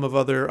album of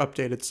other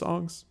updated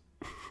songs.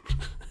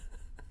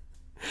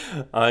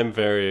 I'm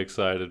very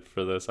excited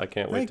for this. I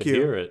can't wait to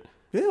hear it.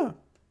 Yeah.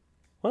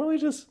 Why don't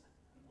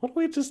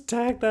we just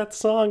tag that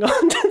song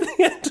on to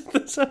the end of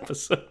this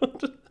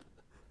episode?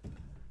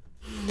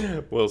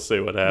 We'll see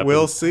what happens.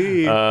 We'll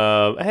see.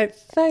 Hey,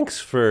 thanks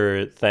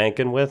for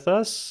thanking with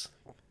us.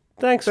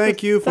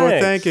 Thank you for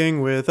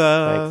thanking with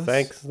us.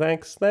 Thanks.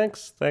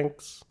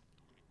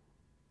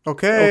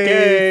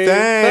 Okay.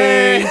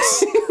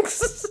 Thanks.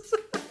 Thanks.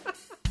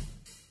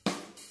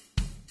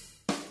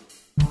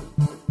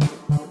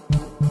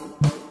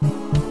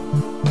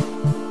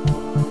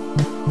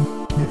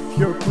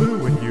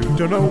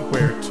 don't know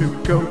where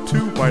to go to,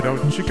 why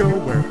don't you go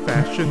where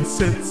fashion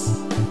sits?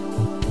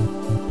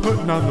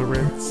 Putting on the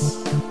Ritz.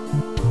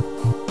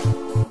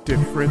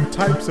 Different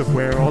types of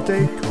wear all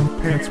day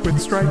coat, pants with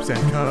stripes and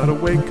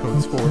cutaway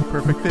coats for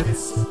perfect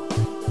fits.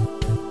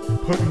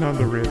 Putting on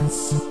the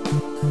Ritz.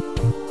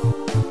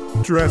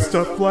 Dressed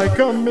up like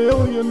 $1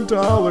 million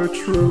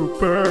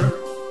trooper,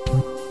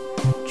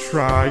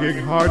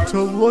 trying hard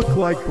to look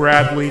like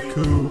Bradley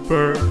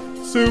Cooper.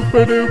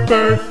 Super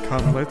duper.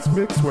 Come, let's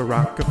mix where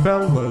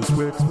Rockefellers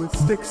whips with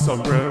sticks,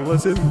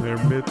 umbrellas in their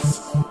mitts.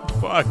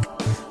 Fuck.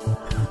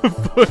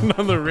 Putting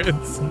on the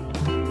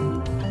Ritz.